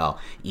in as well.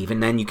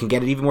 Even then, you can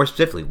get it even more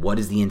specifically. What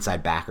is the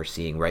inside backer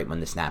seeing right when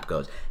the snap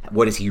goes?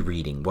 What is he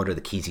reading? What are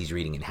the keys he's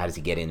reading, and how does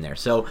he get in there?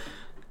 So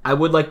I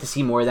would like to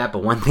see more of that,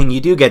 but one thing you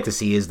do get to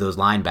see is those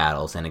line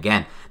battles. And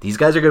again, these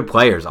guys are good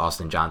players,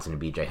 Austin Johnson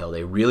and BJ Hill.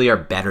 They really are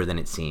better than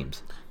it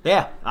seems.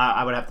 Yeah,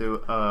 I would have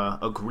to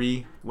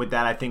agree with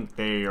that. I think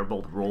they are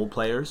both role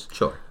players.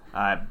 Sure.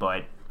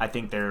 But I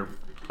think they're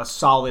a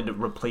solid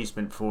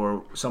replacement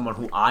for someone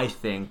who I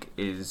think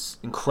is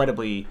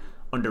incredibly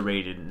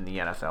underrated in the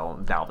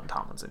NFL, Dalvin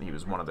Tomlinson. He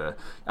was one of the...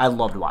 I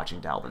loved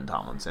watching Dalvin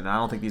Tomlinson. I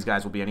don't think these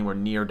guys will be anywhere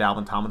near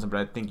Dalvin Tomlinson, but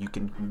I think you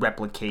can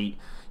replicate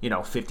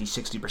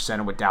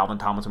 50-60% of what Dalvin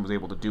Tomlinson was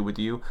able to do with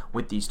you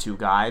with these two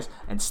guys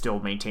and still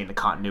maintain the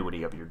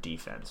continuity of your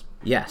defense.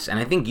 Yes, and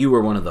I think you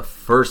were one of the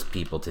first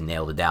people to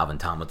nail the Dalvin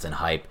Tomlinson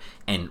hype,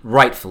 and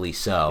rightfully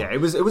so. Yeah, it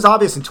was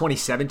obvious in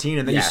 2017,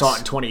 and then you saw it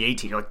in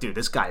 2018. You're like, dude,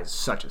 this guy is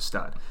such a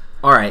stud.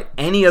 All right,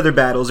 any other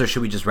battles, or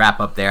should we just wrap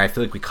up there? I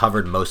feel like we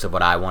covered most of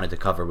what I wanted to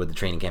cover with the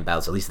training camp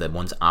battles, at least the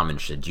ones I'm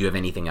interested. Do you have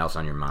anything else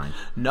on your mind?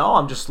 No,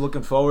 I'm just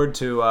looking forward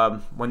to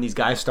when these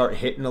guys start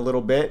hitting a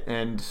little bit,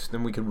 and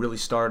then we can really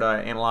start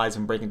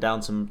analyzing, breaking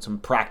down some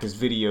practice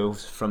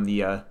videos from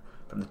the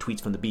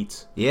tweets from the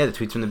beats. Yeah, the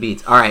tweets from the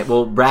beats. All right,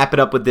 we'll wrap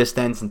it up with this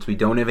then, since we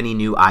don't have any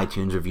new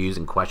iTunes reviews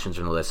and questions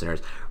from the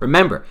listeners.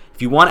 Remember,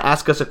 if you want to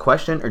ask us a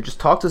question or just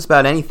talk to us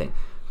about anything,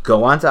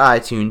 go on to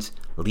iTunes,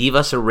 leave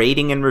us a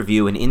rating and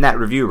review, and in that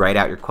review, write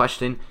out your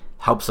question.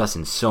 Helps us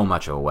in so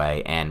much of a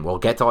way, and we'll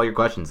get to all your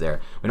questions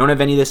there. We don't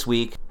have any this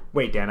week.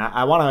 Wait, Dan,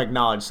 I want to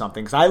acknowledge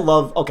something, because I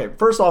love... Okay,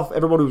 first off,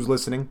 everyone who's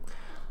listening,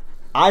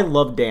 I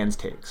love Dan's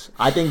takes.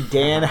 I think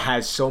Dan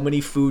has so many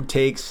food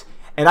takes,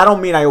 and I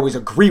don't mean I always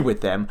agree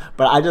with them,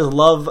 but I just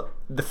love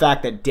the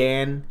fact that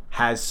Dan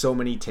has so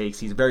many takes.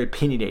 He's very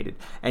opinionated.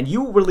 And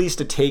you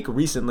released a take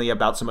recently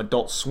about some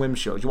Adult Swim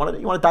shows. You want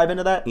to dive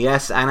into that?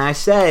 Yes, and I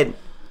said...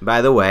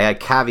 By the way, I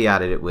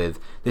caveated it with,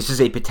 this is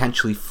a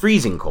potentially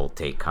freezing cold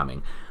take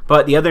coming.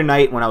 But the other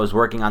night when I was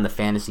working on the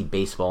fantasy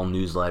baseball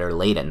newsletter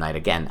late at night,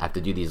 again, I have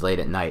to do these late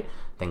at night.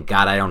 Thank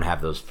God I don't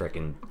have those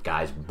freaking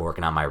guys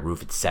working on my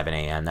roof at 7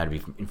 a.m. That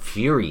would be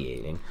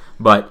infuriating.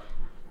 But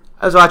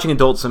I was watching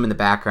Adult Swim in the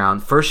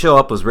background. First show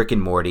up was Rick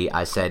and Morty.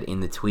 I said in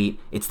the tweet,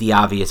 it's the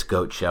obvious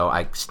GOAT show.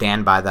 I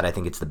stand by that. I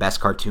think it's the best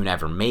cartoon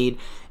ever made.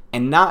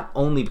 And not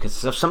only because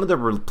some of the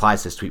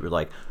replies to this tweet were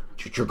like,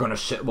 you're going to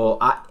sit... Well,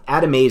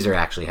 Adam Azer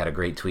actually had a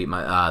great tweet.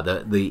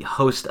 The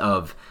host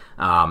of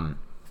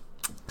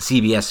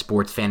CBS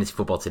Sports Fantasy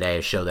Football Today,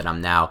 a show that I'm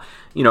now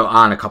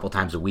on a couple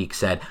times a week,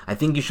 said, I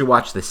think you should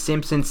watch The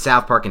Simpsons,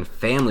 South Park, and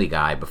Family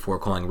Guy before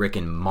calling Rick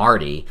and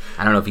Marty.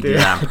 I don't know if he did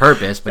that on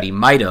purpose, but he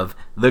might have.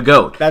 The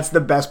GOAT. That's the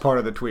best part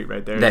of the tweet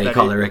right there. That he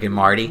called it Rick and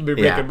Marty? Rick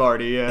and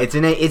Marty, yeah. It's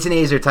an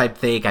Azer type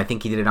thing. I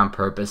think he did it on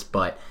purpose,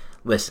 but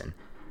listen,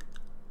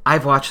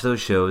 I've watched those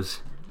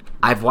shows.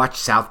 I've watched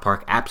South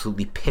Park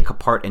absolutely pick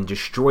apart and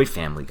destroy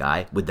Family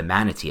Guy with the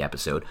Manatee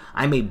episode.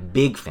 I'm a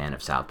big fan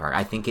of South Park.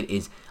 I think it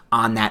is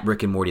on that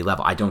Rick and Morty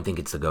level. I don't think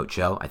it's the GOAT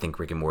show. I think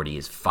Rick and Morty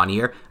is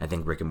funnier. I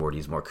think Rick and Morty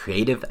is more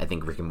creative. I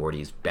think Rick and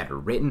Morty is better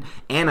written.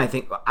 And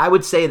I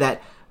would say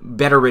that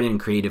better written and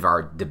creative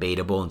are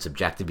debatable and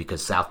subjective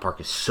because South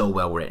Park is so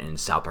well written and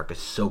South Park is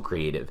so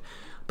creative.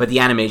 But the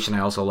animation I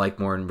also like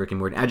more in Rick and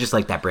Morty. I just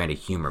like that brand of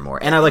humor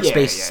more. And I like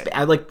space. Yeah.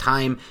 I like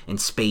time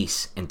and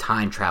space and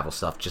time travel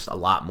stuff just a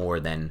lot more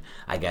than,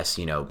 I guess,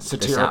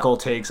 satirical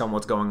takes on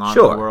what's going on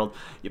in the world.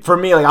 For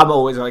me, I'm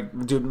always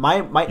like, dude, my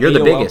You're AOL,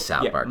 the biggest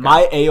South Park guy.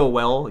 My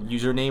AOL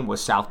username was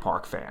South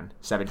Park fan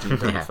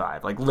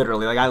 1735. Like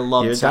literally, I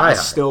love I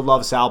still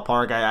love South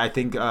Park. I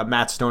think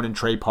Matt Stone and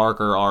Trey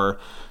Parker are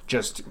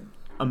just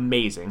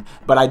amazing,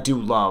 but I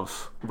do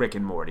love Rick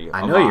and Morty.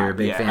 I know you're a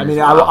big fan. I mean,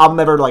 I'll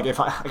never I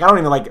don't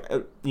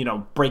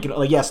even break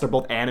it. Yes, they're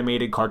both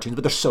animated cartoons,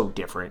 but they're so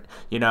different,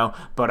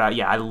 But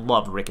I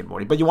love Rick and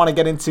Morty. But you want to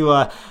get into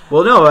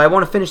Well, no, I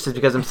want to finish this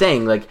because I'm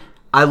saying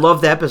I love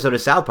the episode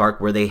of South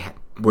Park where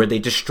they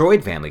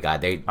destroyed Family Guy.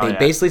 They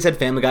basically said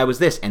Family Guy was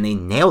this, and they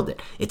nailed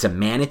it. It's a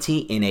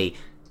manatee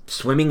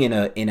swimming in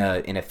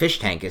a fish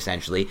tank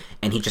essentially,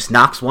 and he just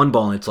knocks one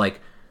ball, and it's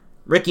like,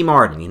 Ricky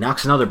Martin, he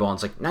knocks another ball, and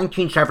it's like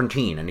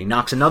 1917, and he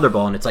knocks another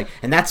ball, and it's like,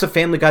 and that's the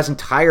Family Guy's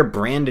entire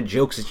brand of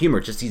jokes is humor.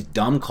 It's just these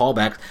dumb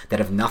callbacks that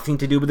have nothing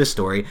to do with the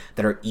story,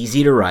 that are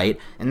easy to write,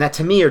 and that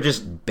to me are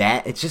just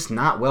bad. It's just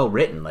not well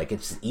written. Like,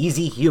 it's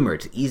easy humor.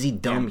 It's easy,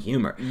 dumb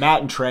humor.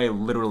 Matt and Trey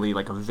literally,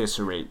 like,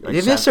 eviscerate. Like,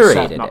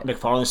 Eviscerated Seth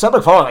MacFarlane. Seth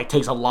MacFarlane, like,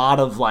 takes a lot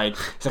of, like,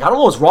 he's like, I don't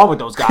know what's wrong with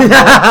those guys.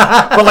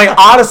 But, like,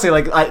 honestly,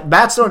 like,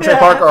 Matt Stone and Trey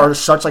Parker are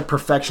such, like,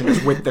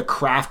 perfectionists with the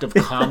craft of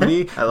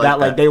comedy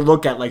that they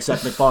look at, like,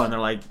 Seth MacFarlane and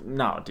they're like,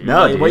 no, dude.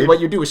 No, like, dude. What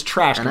you do is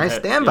trash. And I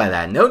stand by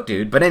that. No,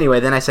 dude. But anyway,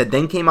 then I said,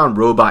 then came on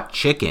Robot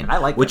Chicken,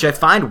 which I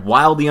find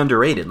wildly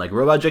underrated. Like,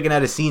 Robot Chicken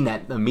had a scene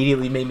that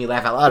immediately made me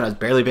laugh out loud. I was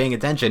barely paying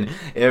attention.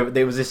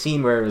 There was a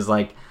scene where it was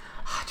like,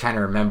 I'm trying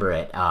to remember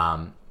it.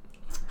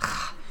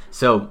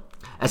 So,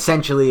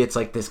 essentially, it's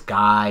like this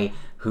guy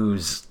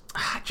who's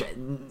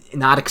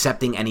not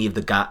accepting any of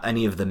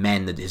the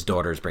men that his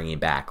daughter is bringing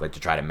back, like, to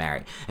try to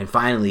marry. And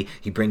finally,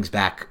 she brings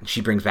back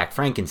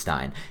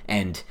Frankenstein.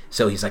 And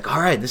so he's like,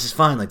 all right, this is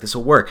fine, like, this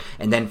will work.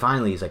 And then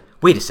finally he's like,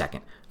 wait a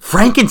second,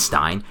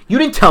 Frankenstein? You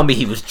didn't tell me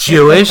he was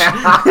Jewish.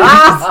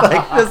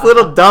 Like, this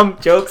little dumb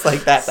jokes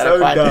like that So I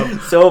find dumb.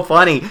 so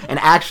funny and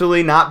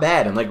actually not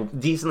bad and, like,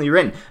 decently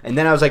written. And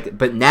then I was like,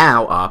 but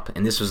now up,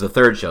 and this was the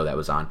third show that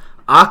was on,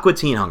 Aqua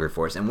Teen Hunger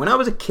Force. And when I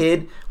was a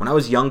kid, when I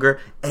was younger,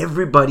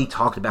 everybody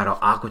talked about how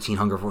Aqua Teen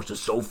Hunger Force was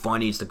so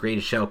funny, it's the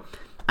greatest show.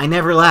 I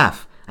never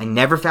laugh. I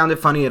never found it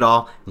funny at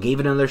all.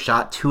 Gave it another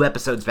shot, 2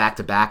 episodes back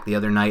to back the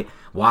other night,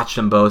 watched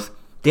them both.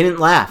 Didn't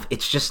laugh.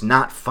 It's just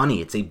not funny.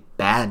 It's a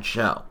bad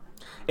show.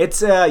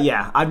 It's,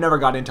 I've never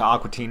got into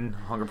Aqua Teen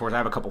Hunger Force. I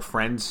have a couple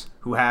friends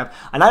who have.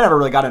 And I never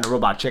really got into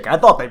Robot Chicken. I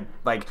thought they,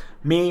 like,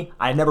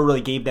 I never really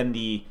gave them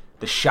the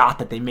shot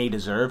that they may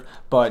deserve,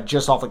 but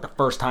just off, like, the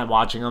first time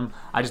watching them,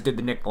 I just did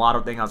the Nick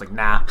Villado thing. I was like,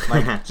 nah,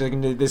 like,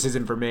 this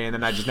isn't for me, and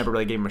then I just never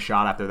really gave him a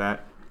shot after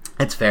that.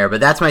 That's fair,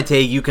 but that's my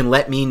take. You can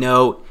let me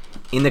know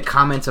in the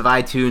comments of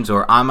iTunes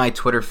or on my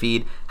Twitter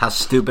feed how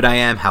stupid I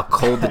am, how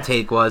cold the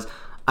take was.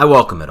 I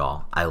welcome it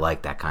all. I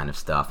like that kind of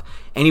stuff.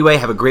 Anyway,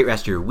 have a great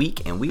rest of your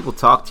week, and we will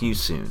talk to you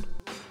soon.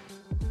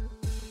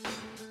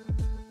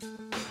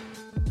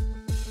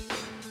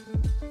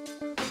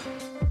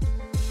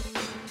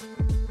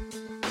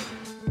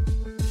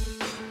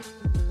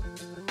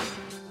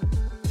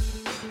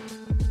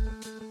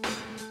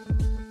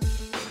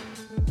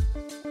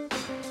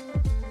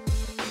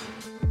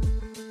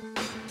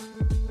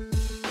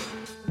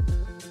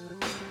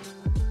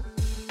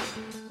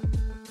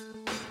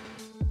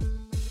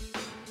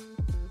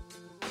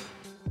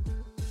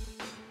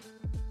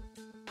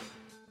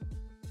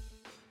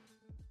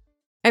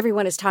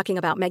 Everyone is talking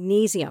about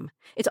magnesium.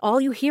 It's all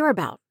you hear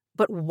about.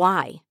 But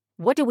why?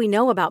 What do we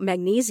know about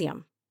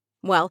magnesium?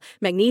 Well,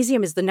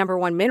 magnesium is the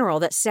 #1 mineral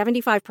that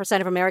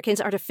 75% of Americans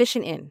are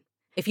deficient in.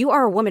 If you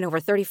are a woman over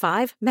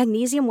 35,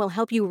 magnesium will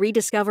help you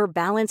rediscover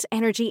balance,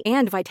 energy,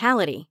 and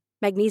vitality.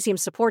 Magnesium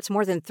supports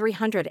more than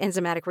 300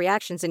 enzymatic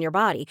reactions in your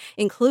body,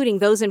 including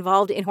those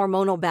involved in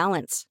hormonal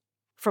balance.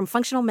 From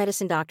functional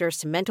medicine doctors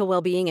to mental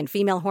well-being and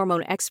female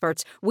hormone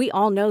experts, we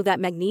all know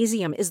that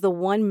magnesium is the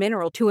one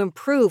mineral to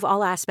improve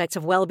all aspects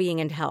of well-being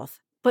and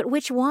health. But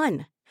which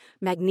one?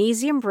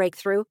 Magnesium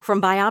Breakthrough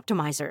from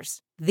Bioptimizers,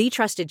 the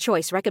trusted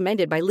choice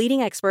recommended by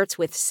leading experts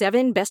with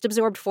 7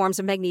 best-absorbed forms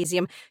of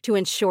magnesium to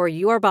ensure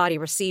your body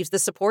receives the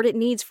support it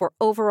needs for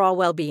overall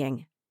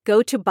well-being.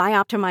 Go to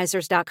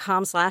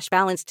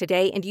bioptimizers.com/balance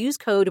today and use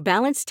code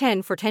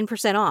BALANCE10 for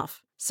 10%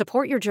 off.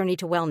 Support your journey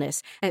to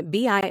wellness at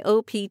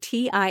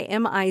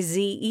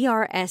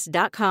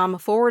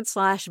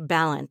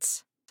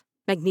bioptimizers.com/balance.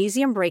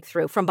 Magnesium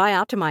Breakthrough from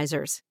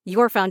Bioptimizers,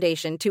 your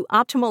foundation to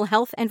optimal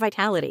health and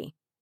vitality.